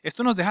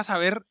 esto nos deja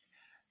saber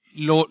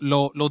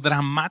lo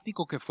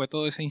dramático que fue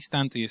todo ese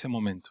instante y ese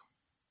momento.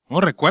 No,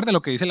 recuerde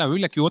lo que dice la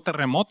Biblia, que hubo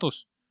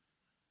terremotos.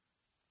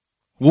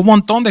 Hubo un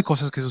montón de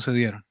cosas que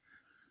sucedieron.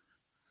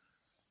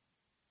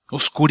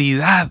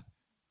 Oscuridad.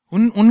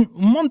 Un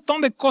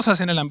montón de cosas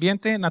en el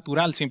ambiente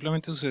natural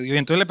simplemente sucedió. Y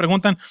entonces le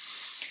preguntan,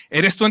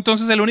 ¿eres tú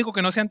entonces el único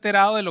que no se ha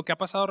enterado de lo que ha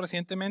pasado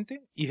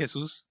recientemente? Y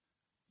Jesús,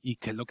 ¿y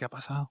qué es lo que ha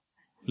pasado?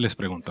 Les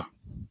preguntó.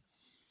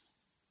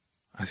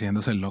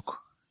 Haciéndose el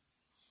loco.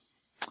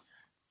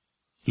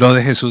 Lo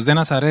de Jesús de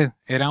Nazaret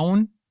era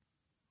un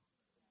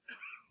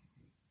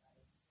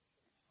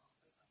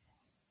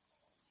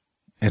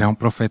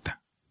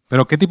profeta.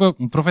 ¿Pero qué tipo?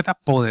 Un profeta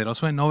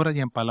poderoso en obras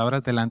y en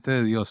palabras delante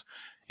de Dios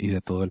y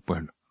de todo el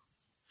pueblo.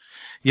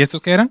 ¿Y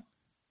estos qué eran?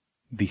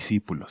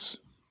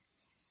 Discípulos.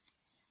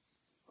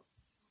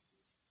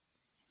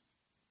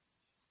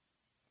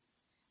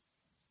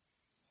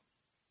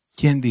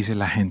 ¿Quién dice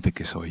la gente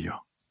que soy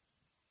yo?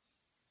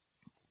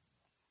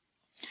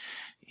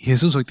 Y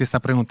Jesús hoy te está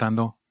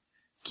preguntando,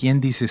 ¿quién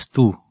dices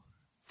tú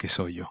que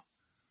soy yo?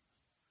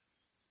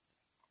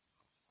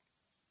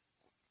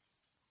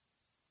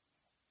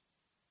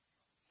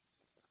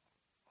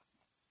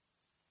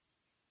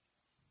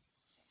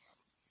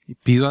 Y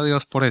pido a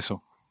Dios por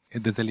eso,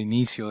 desde el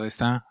inicio de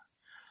esta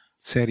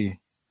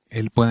serie,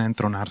 Él pueda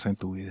entronarse en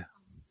tu vida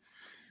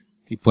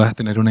y puedas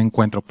tener un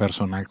encuentro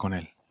personal con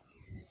Él.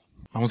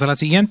 Vamos a la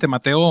siguiente,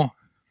 Mateo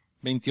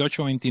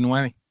 28,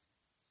 29.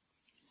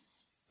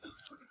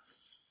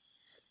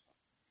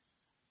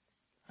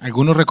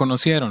 Algunos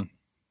reconocieron,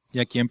 y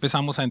aquí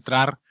empezamos a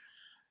entrar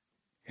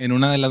en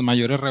una de las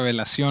mayores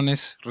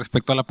revelaciones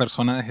respecto a la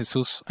persona de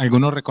Jesús.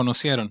 Algunos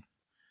reconocieron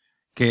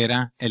que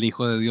era el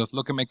Hijo de Dios.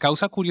 Lo que me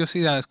causa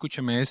curiosidad,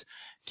 escúcheme, es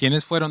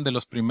quiénes fueron de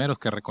los primeros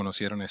que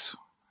reconocieron eso.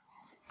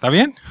 ¿Está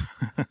bien?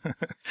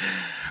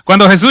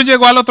 Cuando Jesús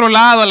llegó al otro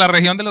lado, a la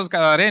región de los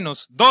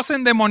Gadarenos, 2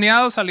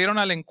 endemoniados salieron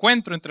al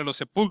encuentro entre los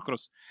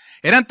sepulcros.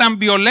 Eran tan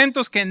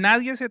violentos que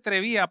nadie se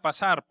atrevía a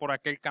pasar por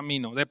aquel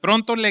camino. De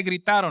pronto le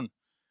gritaron: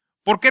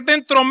 ¿por qué te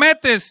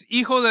entrometes,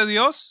 hijo de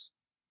Dios?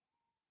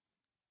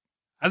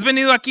 ¿Has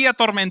venido aquí a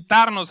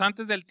atormentarnos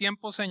antes del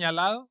tiempo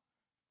señalado?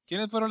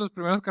 ¿Quiénes fueron los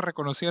primeros que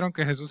reconocieron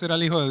que Jesús era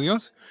el Hijo de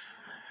Dios?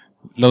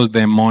 Los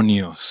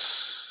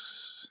demonios.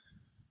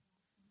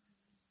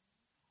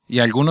 Y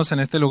algunos en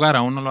este lugar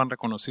aún no lo han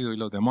reconocido y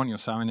los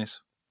demonios saben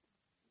eso.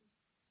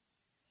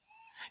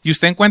 Y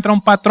usted encuentra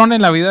un patrón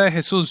en la vida de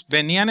Jesús.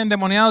 Venían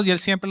endemoniados y él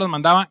siempre los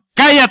mandaba: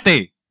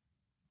 ¡cállate!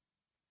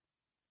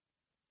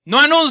 No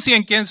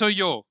anuncien quién soy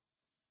yo.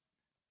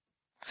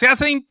 Se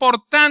hace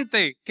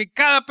importante que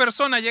cada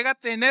persona llegue a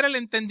tener el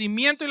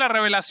entendimiento y la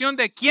revelación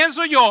de quién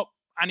soy yo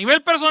a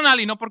nivel personal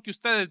y no porque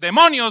ustedes,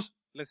 demonios,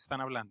 les están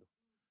hablando.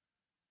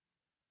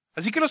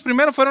 Así que los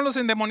primeros fueron los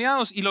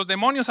endemoniados y los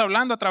demonios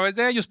hablando a través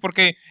de ellos,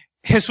 porque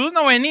Jesús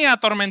no venía a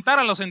atormentar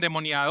a los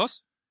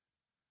endemoniados.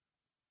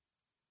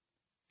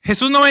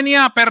 Jesús no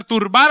venía a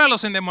perturbar a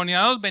los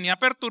endemoniados, venía a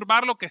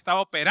perturbar lo que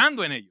estaba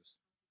operando en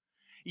ellos.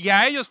 Y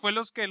a ellos fue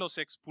los que los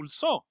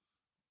expulsó.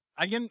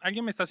 ¿Alguien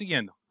me está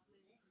siguiendo?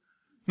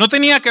 No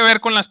tenía que ver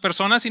con las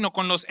personas, sino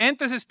con los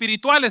entes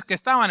espirituales que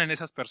estaban en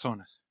esas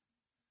personas.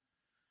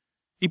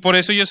 Y por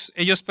eso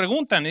ellos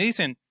preguntan y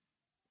dicen: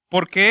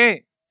 ¿por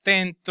qué te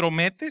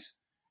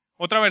entrometes?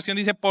 Otra versión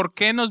dice: ¿por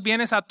qué nos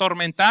vienes a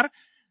atormentar?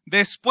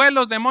 Después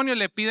los demonios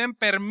le piden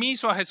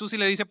permiso a Jesús y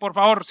le dice: por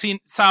favor, si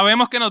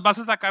sabemos que nos vas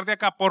a sacar de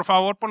acá, por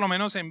favor, por lo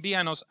menos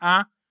envíanos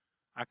a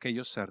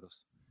aquellos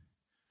cerdos.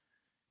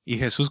 Y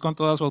Jesús, con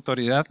toda su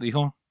autoridad,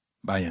 dijo: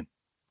 vayan.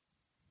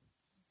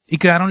 Y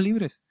quedaron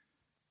libres.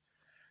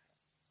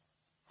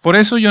 Por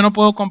eso yo no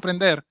puedo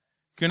comprender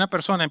que una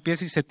persona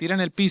empiece y se tire en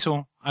el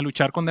piso a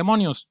luchar con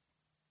demonios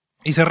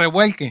y se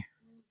revuelque.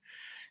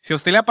 Si a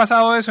usted le ha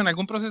pasado eso en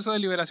algún proceso de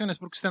liberación, es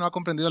porque usted no ha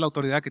comprendido la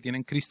autoridad que tiene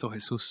en Cristo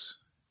Jesús.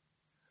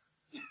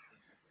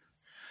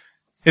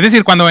 Es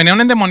decir, cuando venía un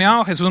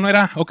endemoniado, Jesús no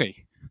era: ok,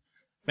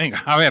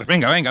 venga, a ver,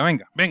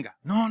 venga.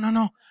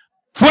 No,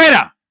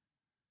 ¡fuera!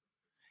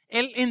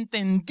 Él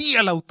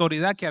entendía la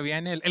autoridad que había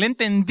en él. Él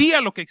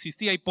entendía lo que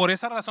existía y por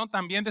esa razón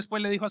también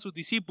después le dijo a sus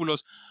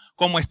discípulos,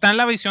 como está en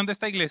la visión de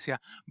esta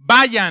iglesia: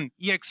 vayan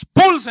y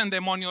expulsen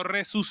demonios,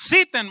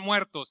 resuciten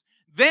muertos,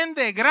 den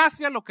de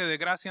gracia lo que de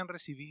gracia han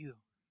recibido.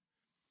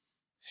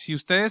 Si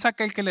usted es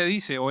aquel que le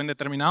dice, o en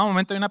determinado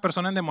momento hay una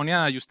persona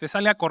endemoniada y usted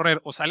sale a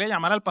correr o sale a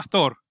llamar al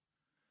pastor,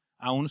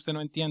 aún usted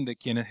no entiende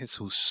quién es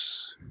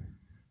Jesús.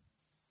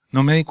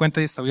 No me di cuenta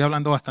y estoy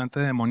hablando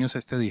bastante de demonios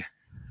este día.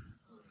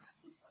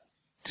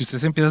 Si usted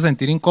se empieza a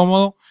sentir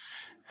incómodo,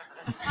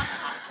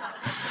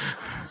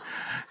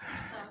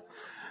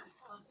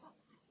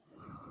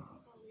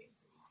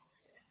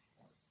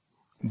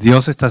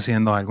 Dios está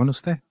haciendo algo en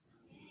usted.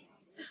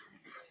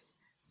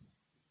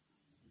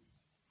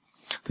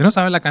 Usted no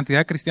sabe la cantidad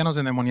de cristianos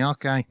endemoniados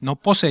que hay, no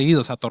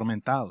poseídos,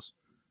 atormentados.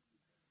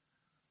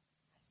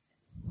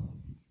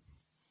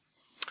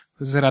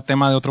 Ese será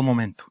tema de otro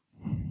momento.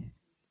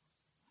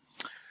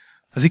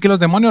 Así que los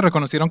demonios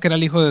reconocieron que era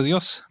el Hijo de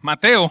Dios.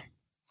 Mateo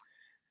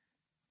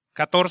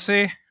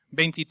 14,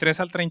 23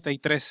 al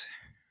 33.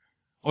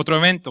 Otro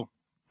evento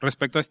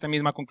respecto a esta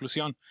misma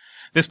conclusión.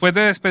 Después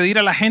de despedir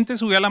a la gente,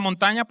 subió a la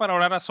montaña para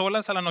orar a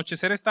solas. Al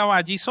anochecer estaba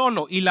allí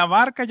solo y la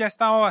barca ya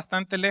estaba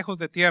bastante lejos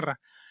de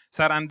tierra,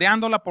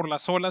 zarandeándola por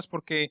las olas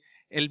porque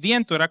el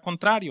viento era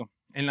contrario.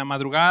 En la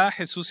madrugada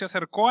Jesús se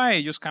acercó a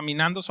ellos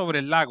caminando sobre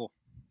el lago.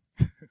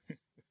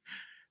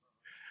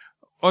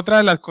 Otra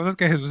de las cosas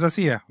que Jesús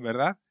hacía,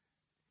 ¿verdad?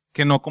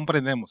 Que no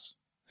comprendemos.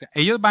 O sea,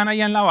 ellos van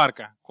allá en la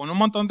barca con un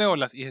montón de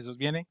olas y Jesús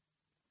viene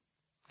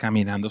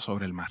caminando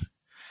sobre el mar.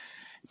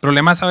 El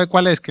problema, ¿sabe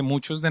cuál es? Que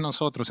muchos de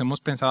nosotros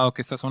hemos pensado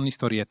que estas son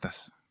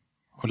historietas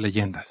o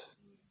leyendas.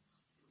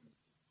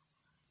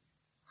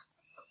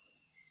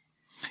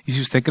 Y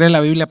si usted cree la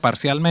Biblia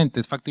parcialmente,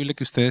 es factible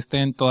que usted esté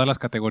en todas las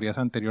categorías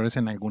anteriores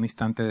en algún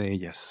instante de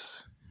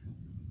ellas.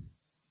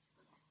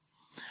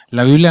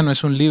 La Biblia no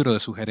es un libro de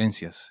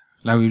sugerencias.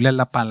 La Biblia es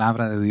la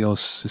palabra de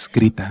Dios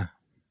escrita.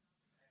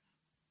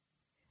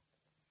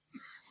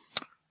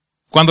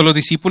 Cuando los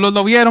discípulos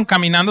lo vieron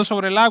caminando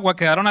sobre el agua,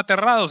 quedaron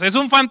aterrados. ¡Es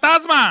un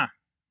fantasma!,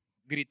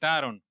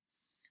 gritaron.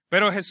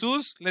 Pero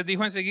Jesús les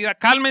dijo enseguida: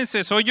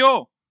 cálmense, soy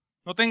yo.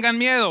 No tengan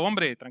miedo,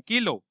 hombre,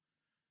 tranquilo.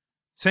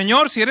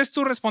 Señor, si eres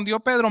tú,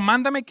 respondió Pedro,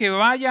 mándame que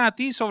vaya a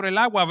ti sobre el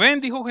agua.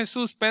 Ven, dijo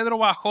Jesús. Pedro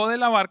bajó de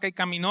la barca y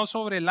caminó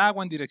sobre el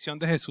agua en dirección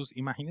de Jesús.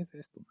 Imagínense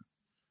esto.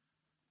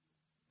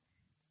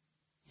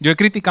 Yo he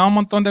criticado un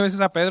montón de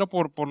veces a Pedro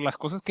por las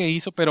cosas que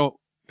hizo, pero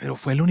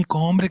fue el único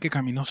hombre que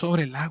caminó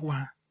sobre el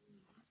agua.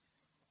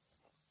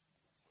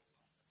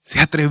 Se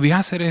atrevió a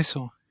hacer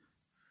eso.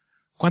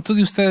 ¿Cuántos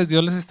de ustedes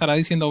Dios les estará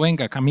diciendo: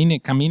 venga,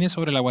 camine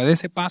sobre el agua, dé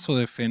ese paso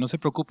de fe, no se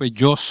preocupe,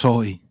 yo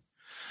soy?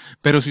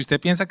 Pero si usted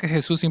piensa que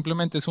Jesús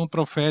simplemente es un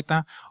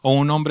profeta o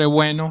un hombre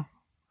bueno,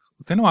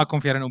 usted no va a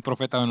confiar en un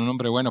profeta o en un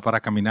hombre bueno para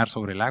caminar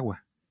sobre el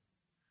agua.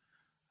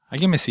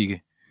 ¿Alguien me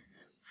sigue?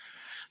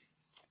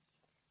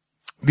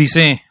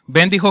 Dice,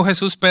 ven, dijo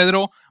Jesús.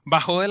 Pedro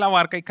bajó de la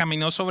barca y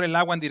caminó sobre el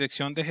agua en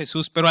dirección de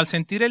Jesús, pero al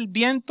sentir el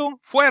viento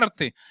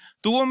fuerte,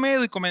 tuvo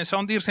miedo y comenzó a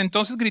hundirse.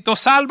 Entonces gritó,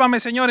 sálvame,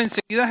 Señor.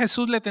 Enseguida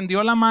Jesús le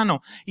tendió la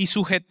mano y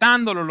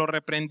sujetándolo lo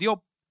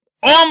reprendió.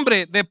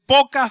 Hombre de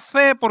poca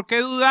fe, ¿por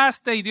qué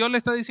dudaste? Y Dios le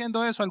está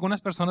diciendo eso a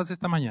algunas personas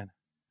esta mañana.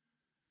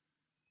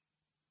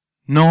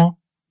 No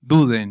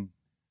duden.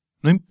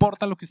 No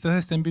importa lo que ustedes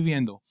estén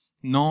viviendo,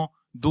 no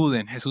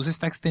duden. Jesús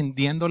está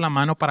extendiendo la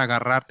mano para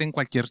agarrarte en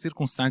cualquier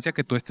circunstancia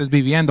que tú estés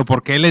viviendo,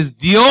 porque Él es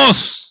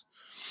Dios.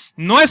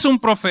 No es un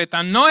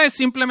profeta, no es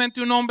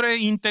simplemente un hombre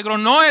íntegro,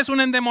 no es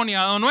un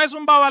endemoniado, no es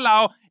un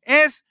babalao,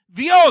 es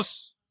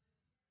Dios.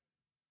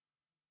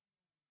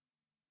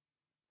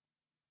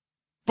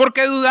 ¿Por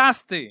qué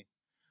dudaste?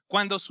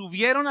 Cuando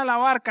subieron a la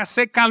barca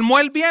se calmó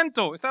el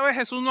viento. Esta vez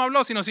Jesús no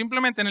habló, sino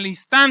simplemente en el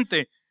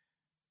instante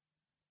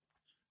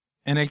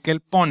en el que Él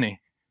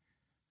pone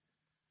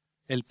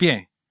el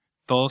pie,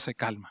 todo se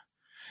calma.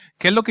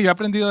 ¿Qué es lo que yo he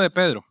aprendido de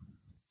Pedro?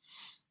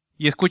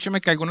 Y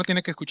escúcheme que alguno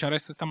tiene que escuchar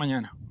esto esta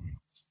mañana.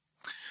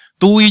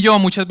 Tú y yo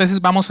muchas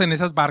veces vamos en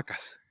esas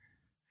barcas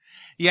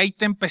y hay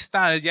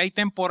tempestades y hay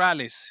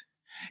temporales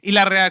y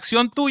la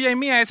reacción tuya y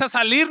mía es a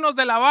salirnos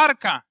de la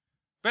barca,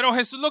 pero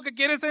Jesús lo que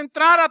quiere es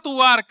entrar a tu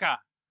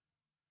barca.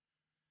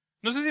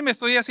 No sé si me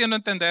estoy haciendo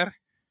entender.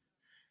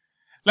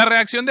 La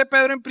reacción de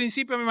Pedro en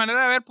principio, a mi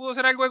manera de ver, pudo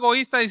ser algo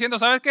egoísta, diciendo,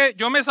 ¿sabes qué?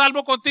 Yo me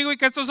salvo contigo y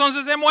que estos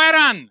 11 se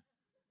mueran.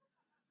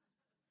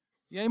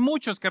 Y hay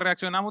muchos que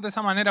reaccionamos de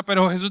esa manera,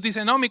 pero Jesús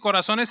dice, no, mi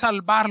corazón es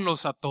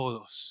salvarlos a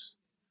todos.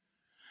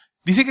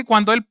 Dice que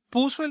cuando Él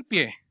puso el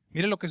pie,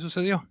 mire lo que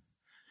sucedió.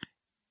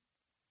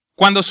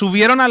 Cuando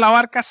subieron a la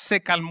barca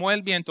se calmó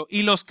el viento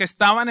y los que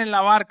estaban en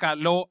la barca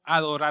lo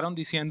adoraron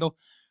diciendo,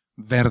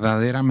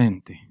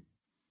 verdaderamente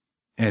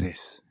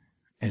eres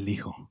el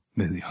Hijo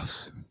de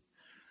Dios.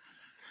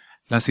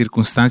 Las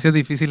circunstancias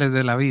difíciles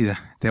de la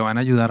vida te van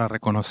a ayudar a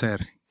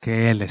reconocer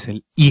que Él es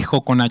el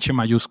Hijo con H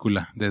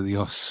mayúscula de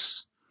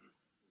Dios.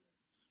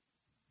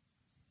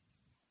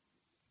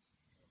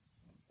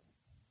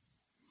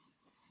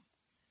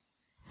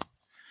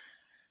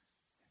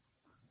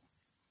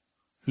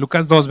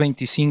 Lucas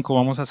 2:25,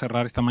 vamos a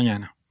cerrar esta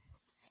mañana.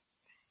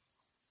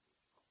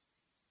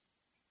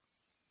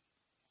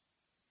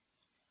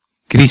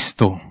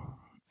 Cristo,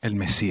 el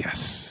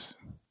Mesías.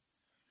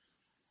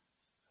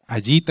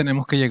 Allí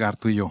tenemos que llegar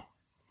tú y yo.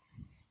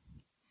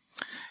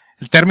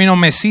 El término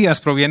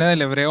Mesías proviene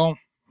del hebreo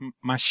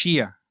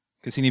Mashiach,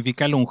 que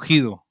significa el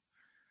ungido.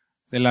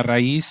 De la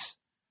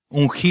raíz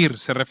ungir,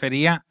 se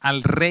refería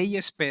al rey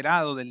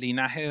esperado del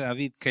linaje de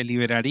David que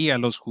liberaría a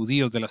los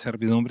judíos de la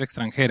servidumbre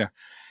extranjera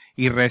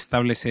y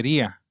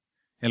restablecería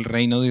el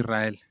reino de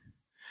Israel.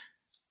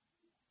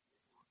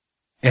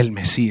 El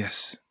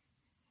Mesías.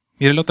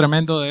 Mire lo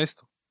tremendo de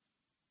esto.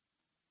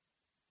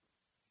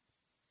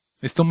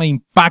 Esto me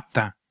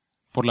impacta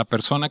por la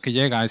persona que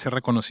llega a ese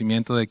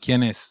reconocimiento de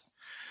quién es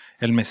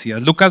el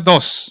Mesías. Lucas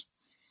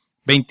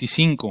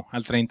 2:25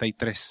 al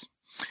 33.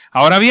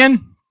 Ahora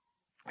bien,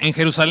 en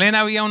Jerusalén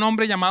había un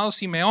hombre llamado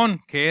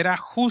Simeón, que era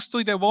justo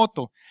y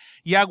devoto,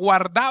 y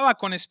aguardaba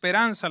con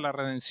esperanza la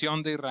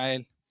redención de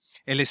Israel.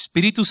 El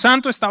Espíritu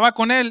Santo estaba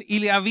con él y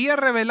le había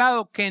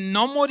revelado que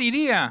no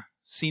moriría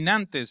sin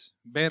antes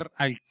ver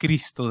al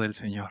Cristo del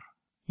Señor.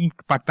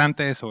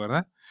 Impactante eso,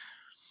 ¿verdad?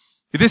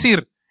 Es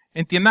decir,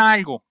 entienda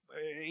algo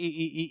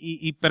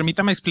y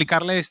permítame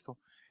explicarle esto.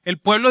 El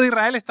pueblo de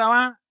Israel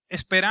estaba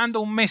esperando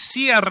un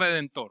Mesías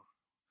redentor.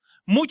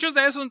 Muchos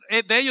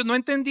de ellos no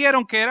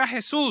entendieron que era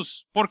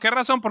Jesús. ¿Por qué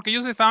razón? Porque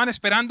ellos estaban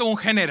esperando un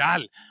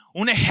general,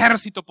 un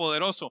ejército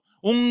poderoso,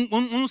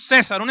 un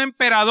César, un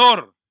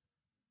emperador.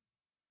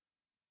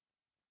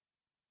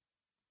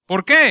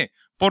 ¿Por qué?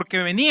 Porque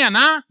venían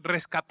a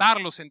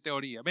rescatarlos en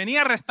teoría.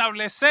 Venía a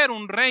restablecer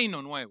un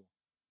reino nuevo.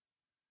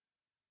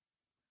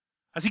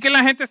 Así que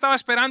la gente estaba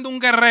esperando un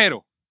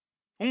guerrero,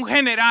 un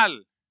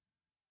general.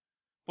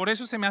 Por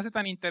eso se me hace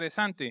tan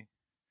interesante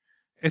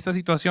esta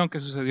situación que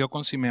sucedió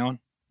con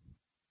Simeón.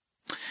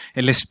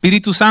 El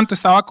Espíritu Santo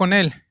estaba con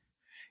él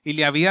y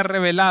le había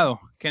revelado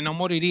que no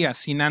moriría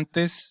sin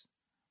antes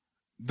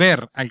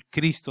ver al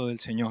Cristo del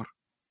Señor.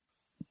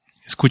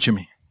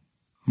 Escúcheme.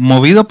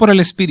 Movido por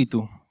el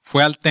Espíritu,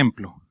 fue al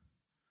templo.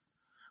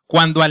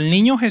 Cuando al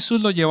niño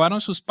Jesús lo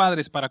llevaron sus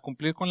padres para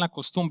cumplir con la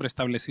costumbre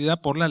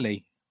establecida por la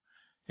ley,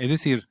 es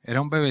decir, era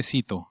un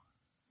bebecito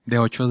de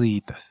 8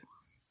 días.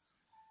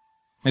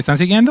 ¿Me están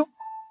siguiendo?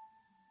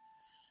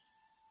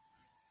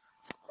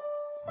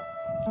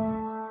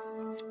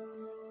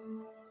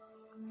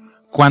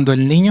 Cuando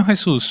el niño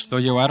Jesús lo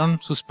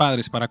llevaron sus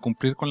padres para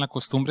cumplir con la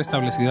costumbre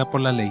establecida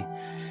por la ley,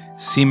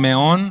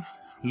 Simeón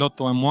lo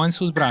tomó en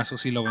sus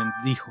brazos y lo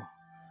bendijo.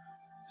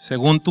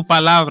 Según tu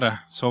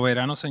palabra,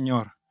 soberano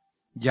Señor,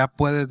 ya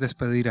puedes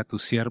despedir a tu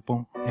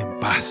siervo en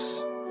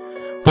paz,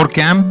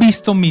 porque han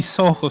visto mis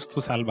ojos tu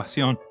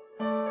salvación.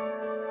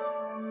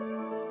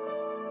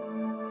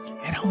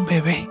 Era un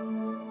bebé.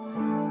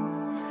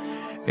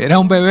 Era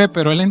un bebé,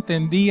 pero él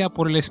entendía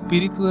por el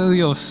Espíritu de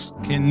Dios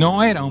que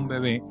no era un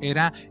bebé,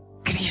 era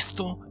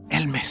Cristo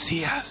el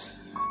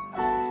Mesías.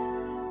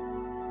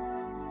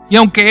 Y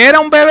aunque era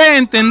un bebé,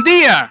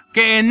 entendía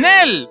que en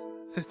él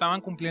se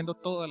estaban cumpliendo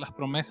todas las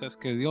promesas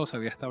que Dios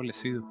había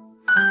establecido.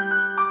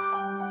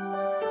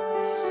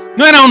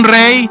 No era un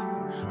rey,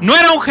 no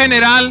era un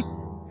general,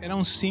 era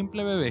un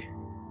simple bebé.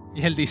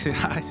 Y él dice,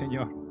 ay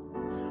Señor,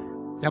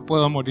 ya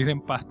puedo morir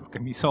en paz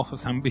porque mis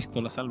ojos han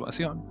visto la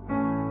salvación.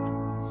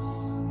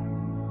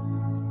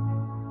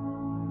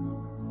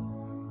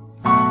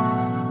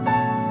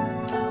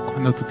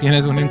 Cuando tú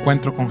tienes un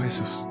encuentro con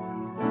Jesús,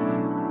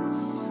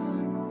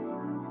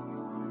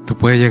 tú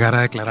puedes llegar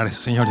a declarar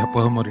eso, Señor, ya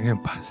puedo morir en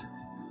paz.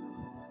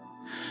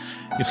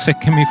 Yo sé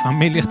que mi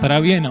familia estará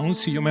bien aun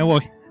si yo me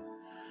voy.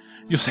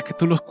 Yo sé que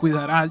tú los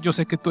cuidarás, yo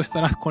sé que tú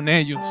estarás con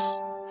ellos.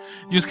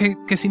 Yo sé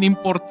que sin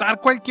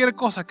importar cualquier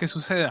cosa que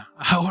suceda,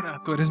 ahora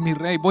tú eres mi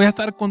rey, voy a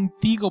estar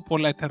contigo por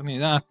la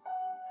eternidad.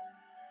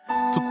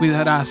 Tú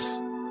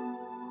cuidarás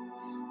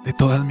de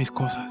todas mis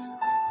cosas.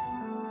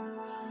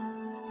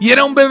 Y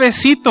era un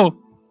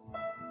bebecito.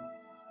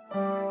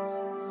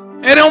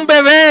 Era un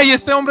bebé y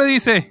este hombre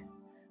dice,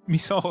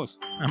 mis ojos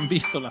han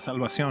visto la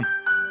salvación.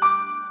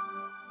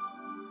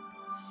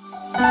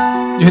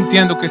 Yo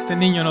entiendo que este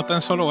niño no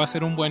tan solo va a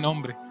ser un buen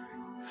hombre.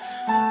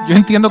 Yo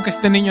entiendo que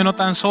este niño no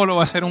tan solo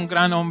va a ser un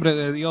gran hombre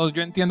de Dios.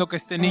 Yo entiendo que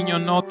este niño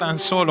no tan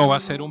solo va a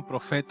ser un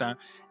profeta.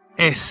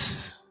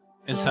 Es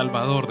el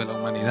Salvador de la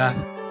humanidad.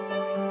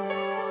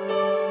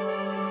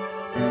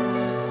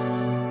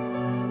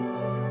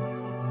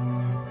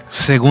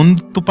 Según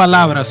tu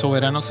palabra,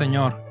 soberano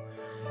Señor,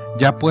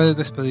 ya puedes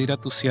despedir a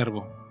tu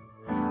siervo,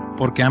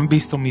 porque han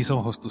visto mis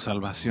ojos tu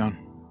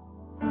salvación.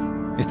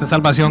 Esta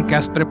salvación que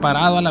has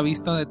preparado a la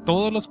vista de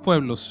todos los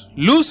pueblos,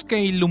 luz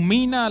que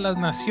ilumina a las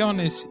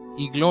naciones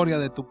y gloria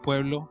de tu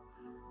pueblo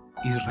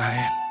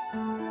Israel.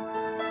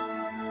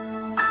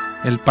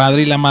 El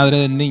padre y la madre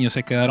del niño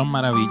se quedaron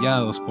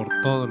maravillados por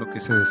todo lo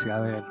que se decía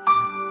de él.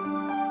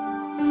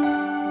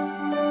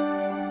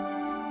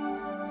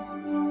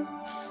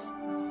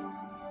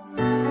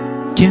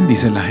 ¿Quién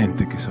dice la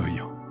gente que soy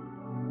yo?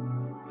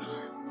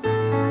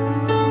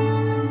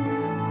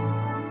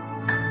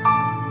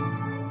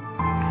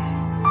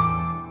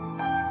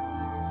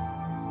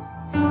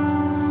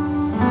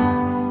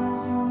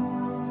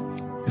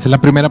 Esa es la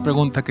primera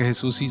pregunta que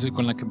Jesús hizo y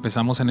con la que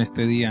empezamos en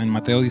este día, en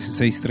Mateo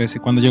 16:13.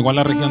 Cuando llegó a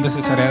la región de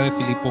Cesarea de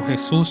Filipo,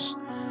 Jesús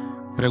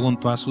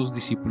preguntó a sus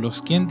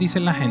discípulos, ¿quién dice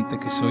la gente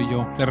que soy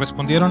yo? Le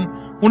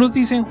respondieron, unos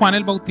dicen Juan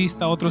el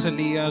Bautista, otros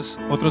Elías,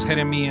 otros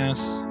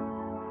Jeremías,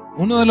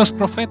 uno de los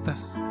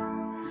profetas.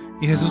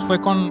 Y Jesús fue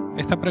con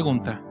esta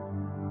pregunta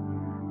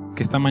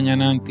que esta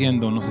mañana,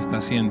 entiendo, nos está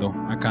haciendo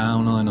a cada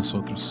uno de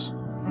nosotros.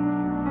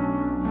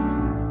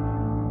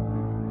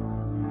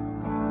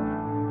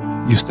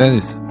 ¿Y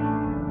ustedes?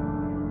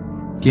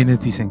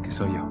 ¿Quiénes dicen que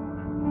soy yo?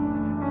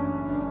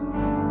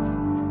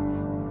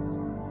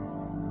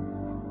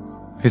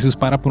 Jesús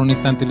para por un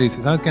instante y le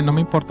dice, ¿sabes qué? No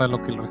me importa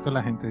lo que el resto de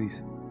la gente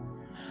dice.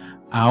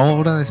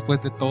 Ahora,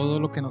 después de todo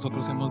lo que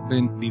nosotros hemos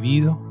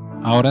vivido,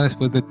 ahora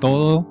después de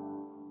todo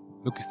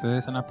lo que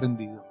ustedes han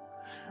aprendido,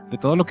 de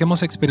todo lo que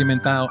hemos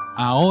experimentado,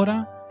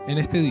 ahora en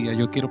este día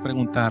yo quiero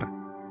preguntar,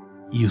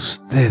 ¿y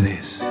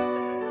ustedes?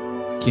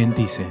 ¿Quién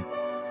dice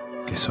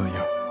que soy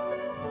yo?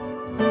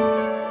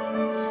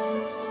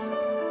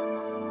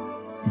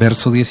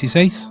 Verso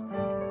 16.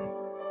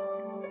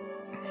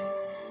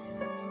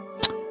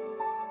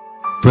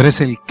 Tú eres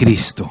el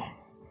Cristo,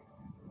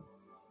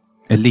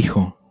 el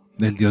Hijo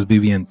del Dios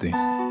viviente,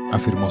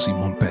 afirmó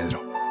Simón Pedro.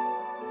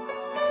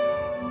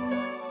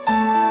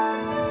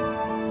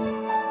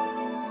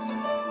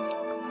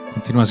 A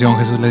continuación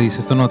Jesús le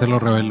dice, esto no te lo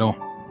reveló.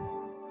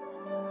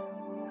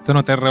 Esto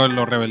no te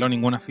lo reveló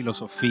ninguna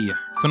filosofía.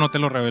 Esto no te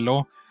lo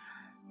reveló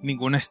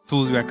ningún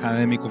estudio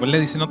académico. Él le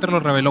dice, no te lo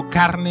reveló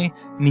carne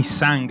ni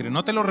sangre.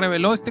 No te lo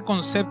reveló este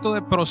concepto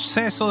de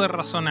proceso de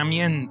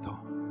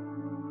razonamiento.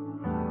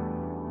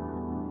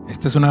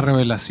 Esta es una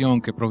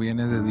revelación que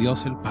proviene de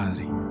Dios el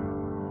Padre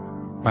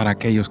para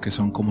aquellos que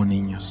son como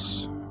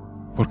niños.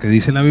 Porque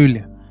dice la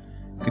Biblia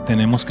que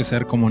tenemos que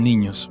ser como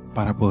niños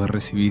para poder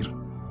recibir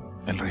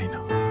el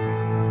reino.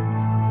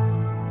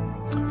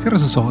 Cierra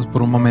sus ojos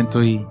por un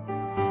momento y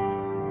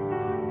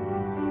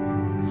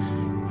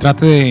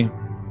trate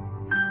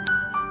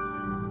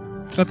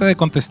de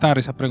contestar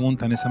esa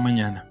pregunta en esa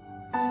mañana.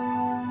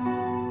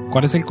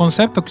 ¿Cuál es el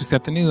concepto que usted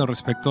ha tenido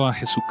respecto a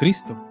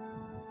Jesucristo?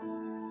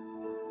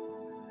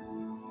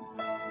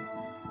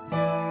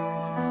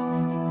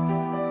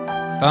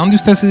 ¿Hasta dónde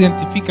usted se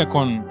identifica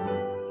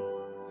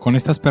con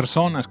estas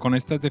personas, con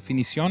estas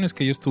definiciones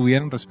que ellos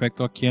tuvieron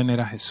respecto a quién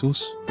era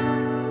Jesús?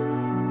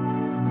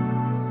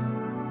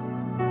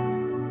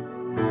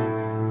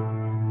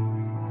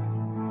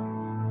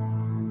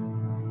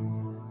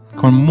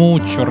 Con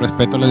mucho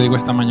respeto le digo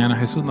esta mañana,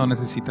 Jesús no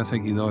necesita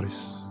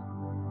seguidores.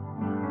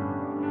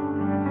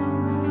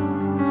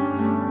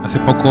 Hace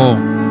poco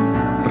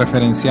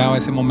referenciaba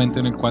ese momento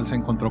en el cual se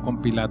encontró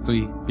con Pilato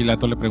y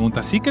Pilato le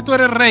pregunta, ¿sí que tú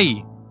eres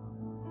rey?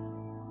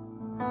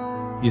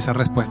 Y esa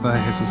respuesta de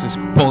Jesús es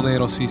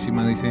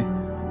poderosísima, dice,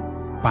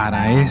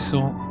 para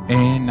eso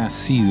he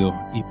nacido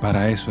y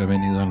para eso he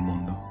venido al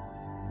mundo.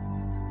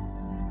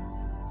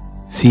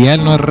 Si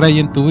Él no es rey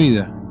en tu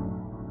vida,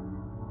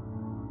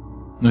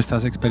 no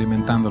estás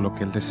experimentando lo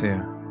que Él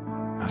desea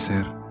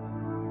hacer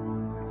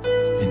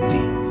en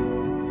ti.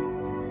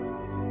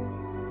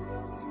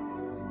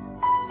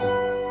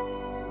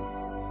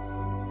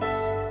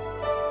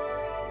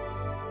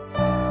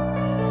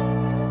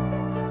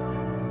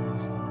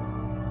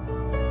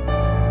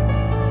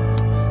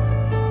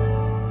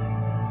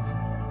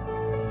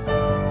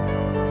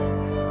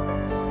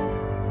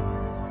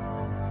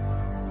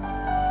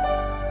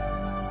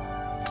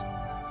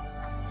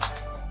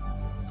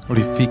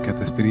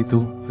 Glorifícate,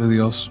 Espíritu de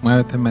Dios,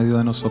 muévete en medio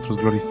de nosotros,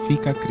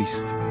 glorifica a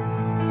Cristo.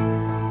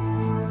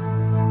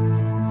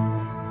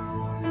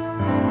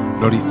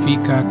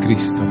 Glorifica a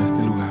Cristo en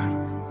este lugar.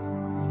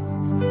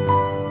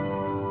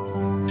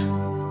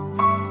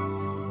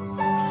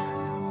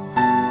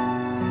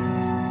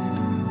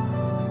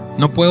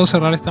 No puedo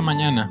cerrar esta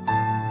mañana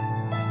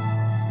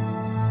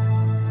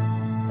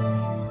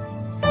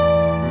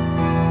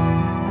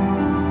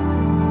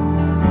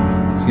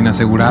sin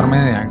asegurarme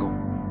de algo.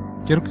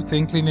 Quiero que usted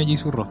incline allí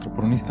su rostro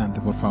por un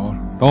instante, por favor.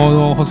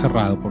 Todo ojo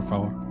cerrado, por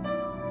favor.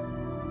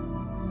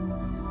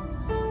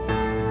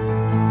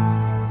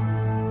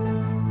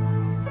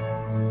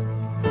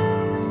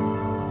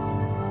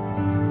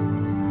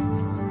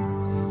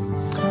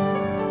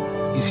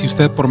 Y si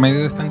usted, por medio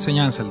de esta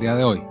enseñanza el día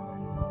de hoy,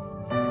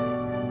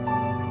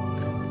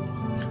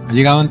 ha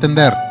llegado a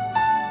entender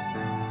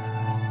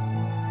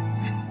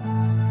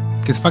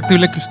que es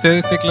factible que usted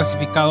esté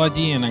clasificado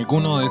allí en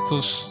alguno de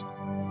estos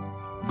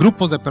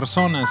grupos de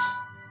personas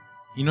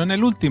y no en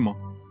el último,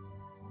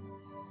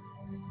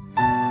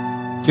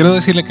 quiero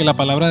decirle que la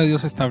palabra de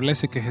Dios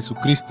establece que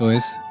Jesucristo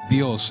es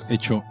Dios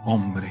hecho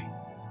hombre,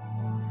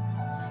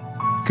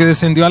 que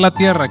descendió a la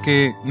tierra,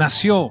 que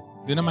nació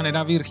de una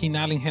manera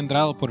virginal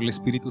engendrado por el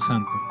Espíritu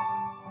Santo,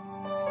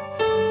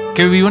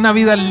 que vivió una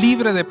vida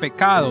libre de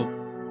pecado,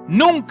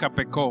 nunca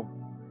pecó,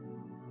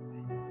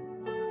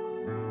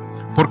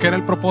 porque era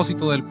el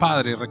propósito del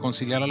Padre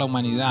reconciliar a la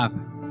humanidad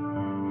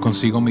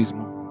consigo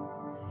mismo.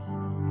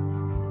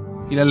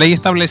 Y la ley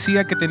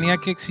establecía que tenía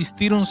que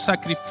existir un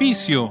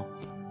sacrificio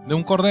de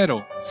un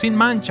cordero, sin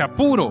mancha,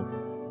 puro,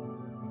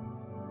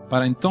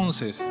 para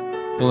entonces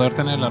poder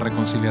tener la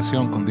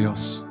reconciliación con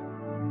Dios.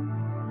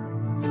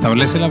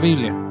 Establece la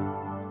Biblia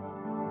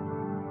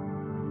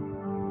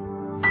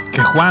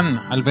que Juan,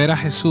 al ver a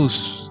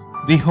Jesús,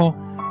 dijo: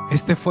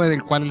 este fue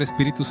del cual el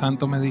Espíritu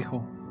Santo me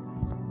dijo,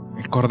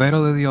 el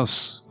Cordero de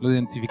Dios lo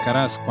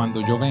identificarás cuando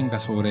yo venga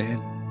sobre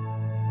él.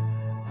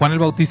 Juan el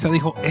Bautista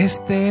dijo: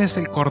 este es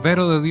el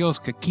Cordero de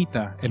Dios que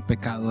quita el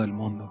pecado del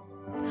mundo.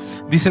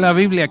 Dice la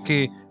Biblia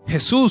que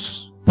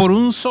Jesús, por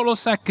un solo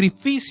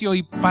sacrificio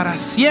y para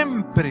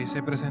siempre,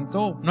 se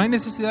presentó. No hay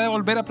necesidad de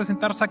volver a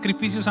presentar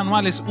sacrificios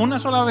anuales. Una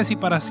sola vez y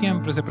para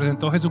siempre se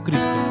presentó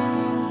Jesucristo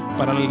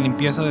para la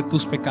limpieza de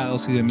tus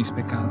pecados y de mis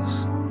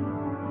pecados.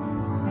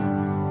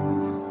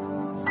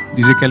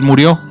 Dice que Él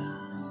murió,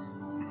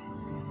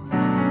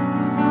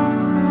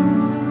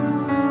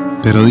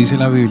 pero dice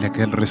la Biblia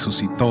que Él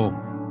resucitó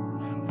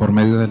por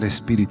medio del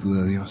Espíritu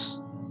de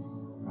Dios,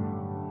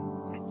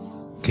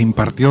 que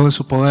impartió de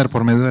su poder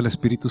por medio del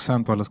Espíritu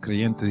Santo a los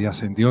creyentes y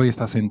ascendió y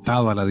está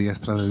sentado a la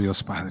diestra de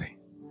Dios Padre.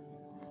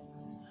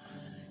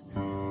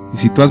 Y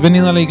si tú has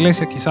venido a la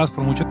iglesia quizás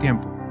por mucho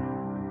tiempo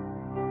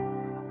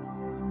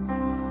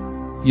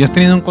y has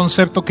tenido un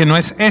concepto que no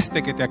es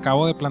este que te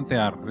acabo de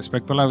plantear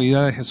respecto a la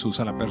vida de Jesús,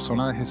 a la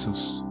persona de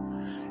Jesús,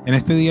 en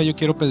este día yo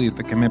quiero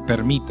pedirte que me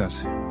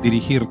permitas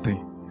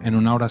dirigirte en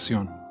una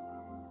oración,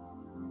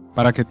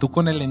 para que tú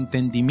con el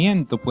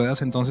entendimiento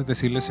puedas entonces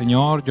decirle: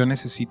 Señor, yo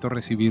necesito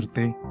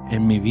recibirte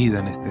en mi vida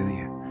en este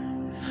día.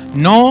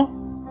 No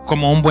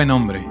como un buen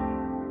hombre,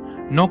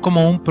 no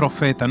como un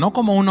profeta, no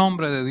como un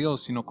hombre de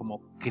Dios, sino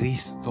como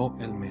Cristo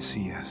el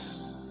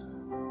Mesías.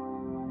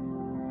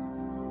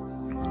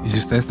 Y si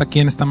usted está aquí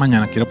en esta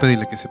mañana, quiero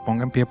pedirle que se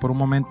ponga en pie por un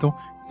momento.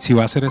 Si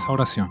va a hacer esa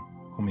oración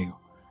conmigo,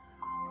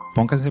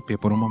 póngase de pie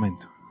por un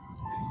momento.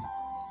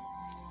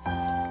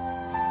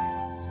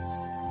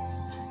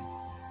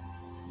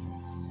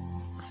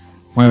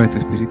 Muévete,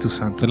 Espíritu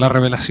Santo. Es la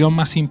revelación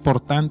más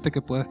importante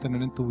que puedas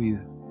tener en tu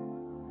vida.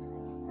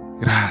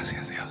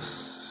 Gracias,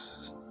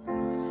 Dios.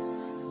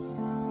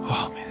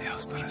 Oh, mi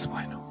Dios, tú eres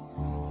bueno.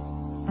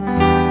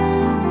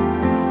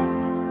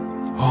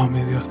 Oh,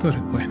 mi Dios, tú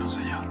eres bueno,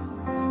 Señor.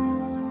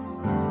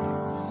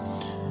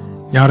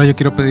 Y ahora yo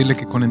quiero pedirle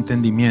que con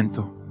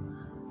entendimiento,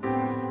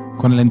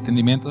 con el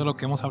entendimiento de lo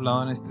que hemos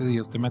hablado en este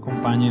día, usted me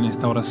acompañe en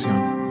esta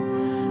oración.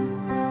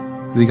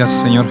 Diga: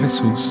 Señor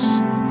Jesús,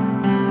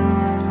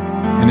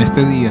 en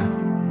este día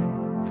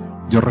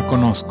yo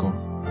reconozco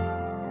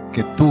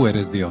que tú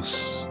eres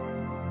Dios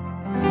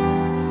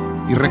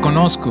y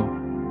reconozco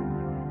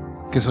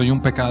que soy un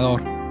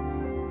pecador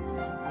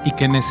y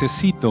que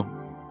necesito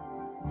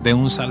de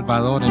un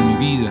Salvador en mi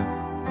vida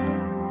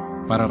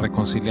para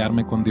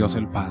reconciliarme con Dios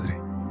el Padre.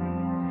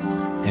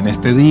 En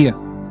este día,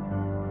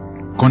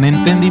 con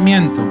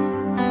entendimiento,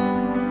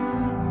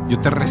 yo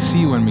te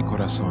recibo en mi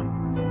corazón,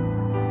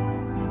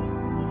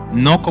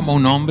 no como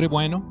un hombre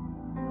bueno,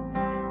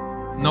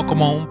 no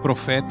como un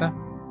profeta,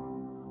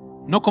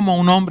 no como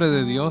un hombre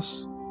de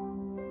Dios,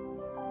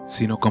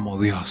 sino como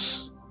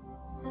Dios.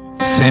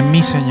 Sé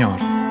mi Señor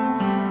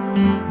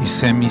y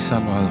sé mi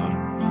Salvador.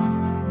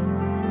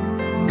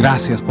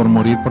 Gracias por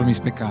morir por mis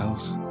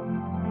pecados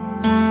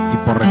y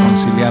por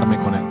reconciliarme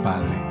con el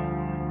Padre.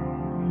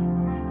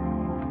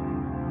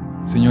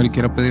 Señor, y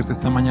quiero pedirte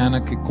esta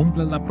mañana que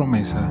cumplas la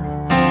promesa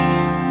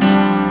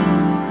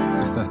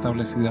que está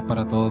establecida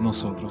para todos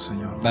nosotros,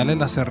 Señor. Dale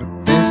la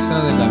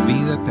certeza de la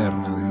vida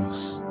eterna,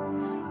 Dios.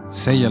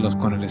 Séllalos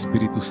con el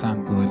Espíritu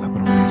Santo de la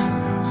promesa,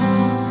 Dios.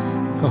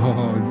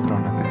 Oh,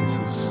 entrónate,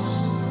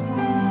 Jesús.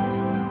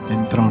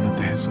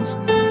 Entrónate, Jesús.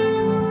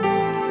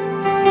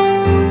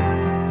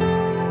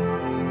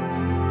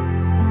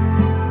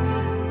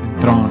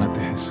 Entrónate,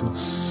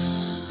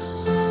 Jesús.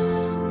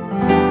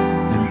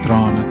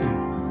 Entrónate.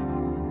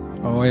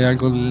 Oh, hay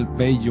algo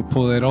bello,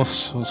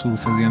 poderoso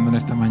sucediendo en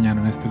esta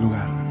mañana, en este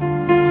lugar.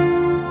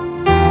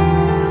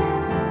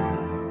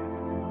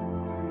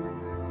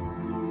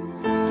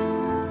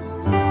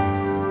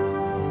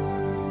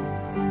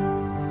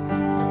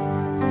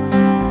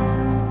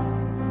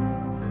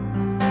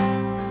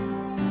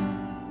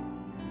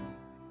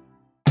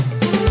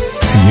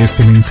 Si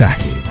este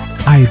mensaje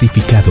ha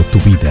edificado tu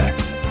vida,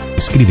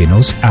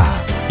 escríbenos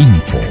a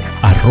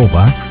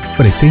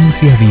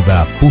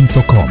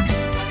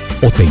info@presenciaviva.com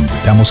o te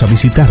invitamos a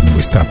visitar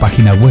nuestra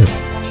página web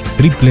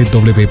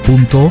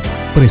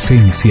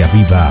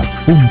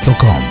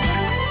www.presenciaviva.com.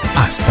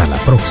 Hasta la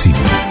próxima.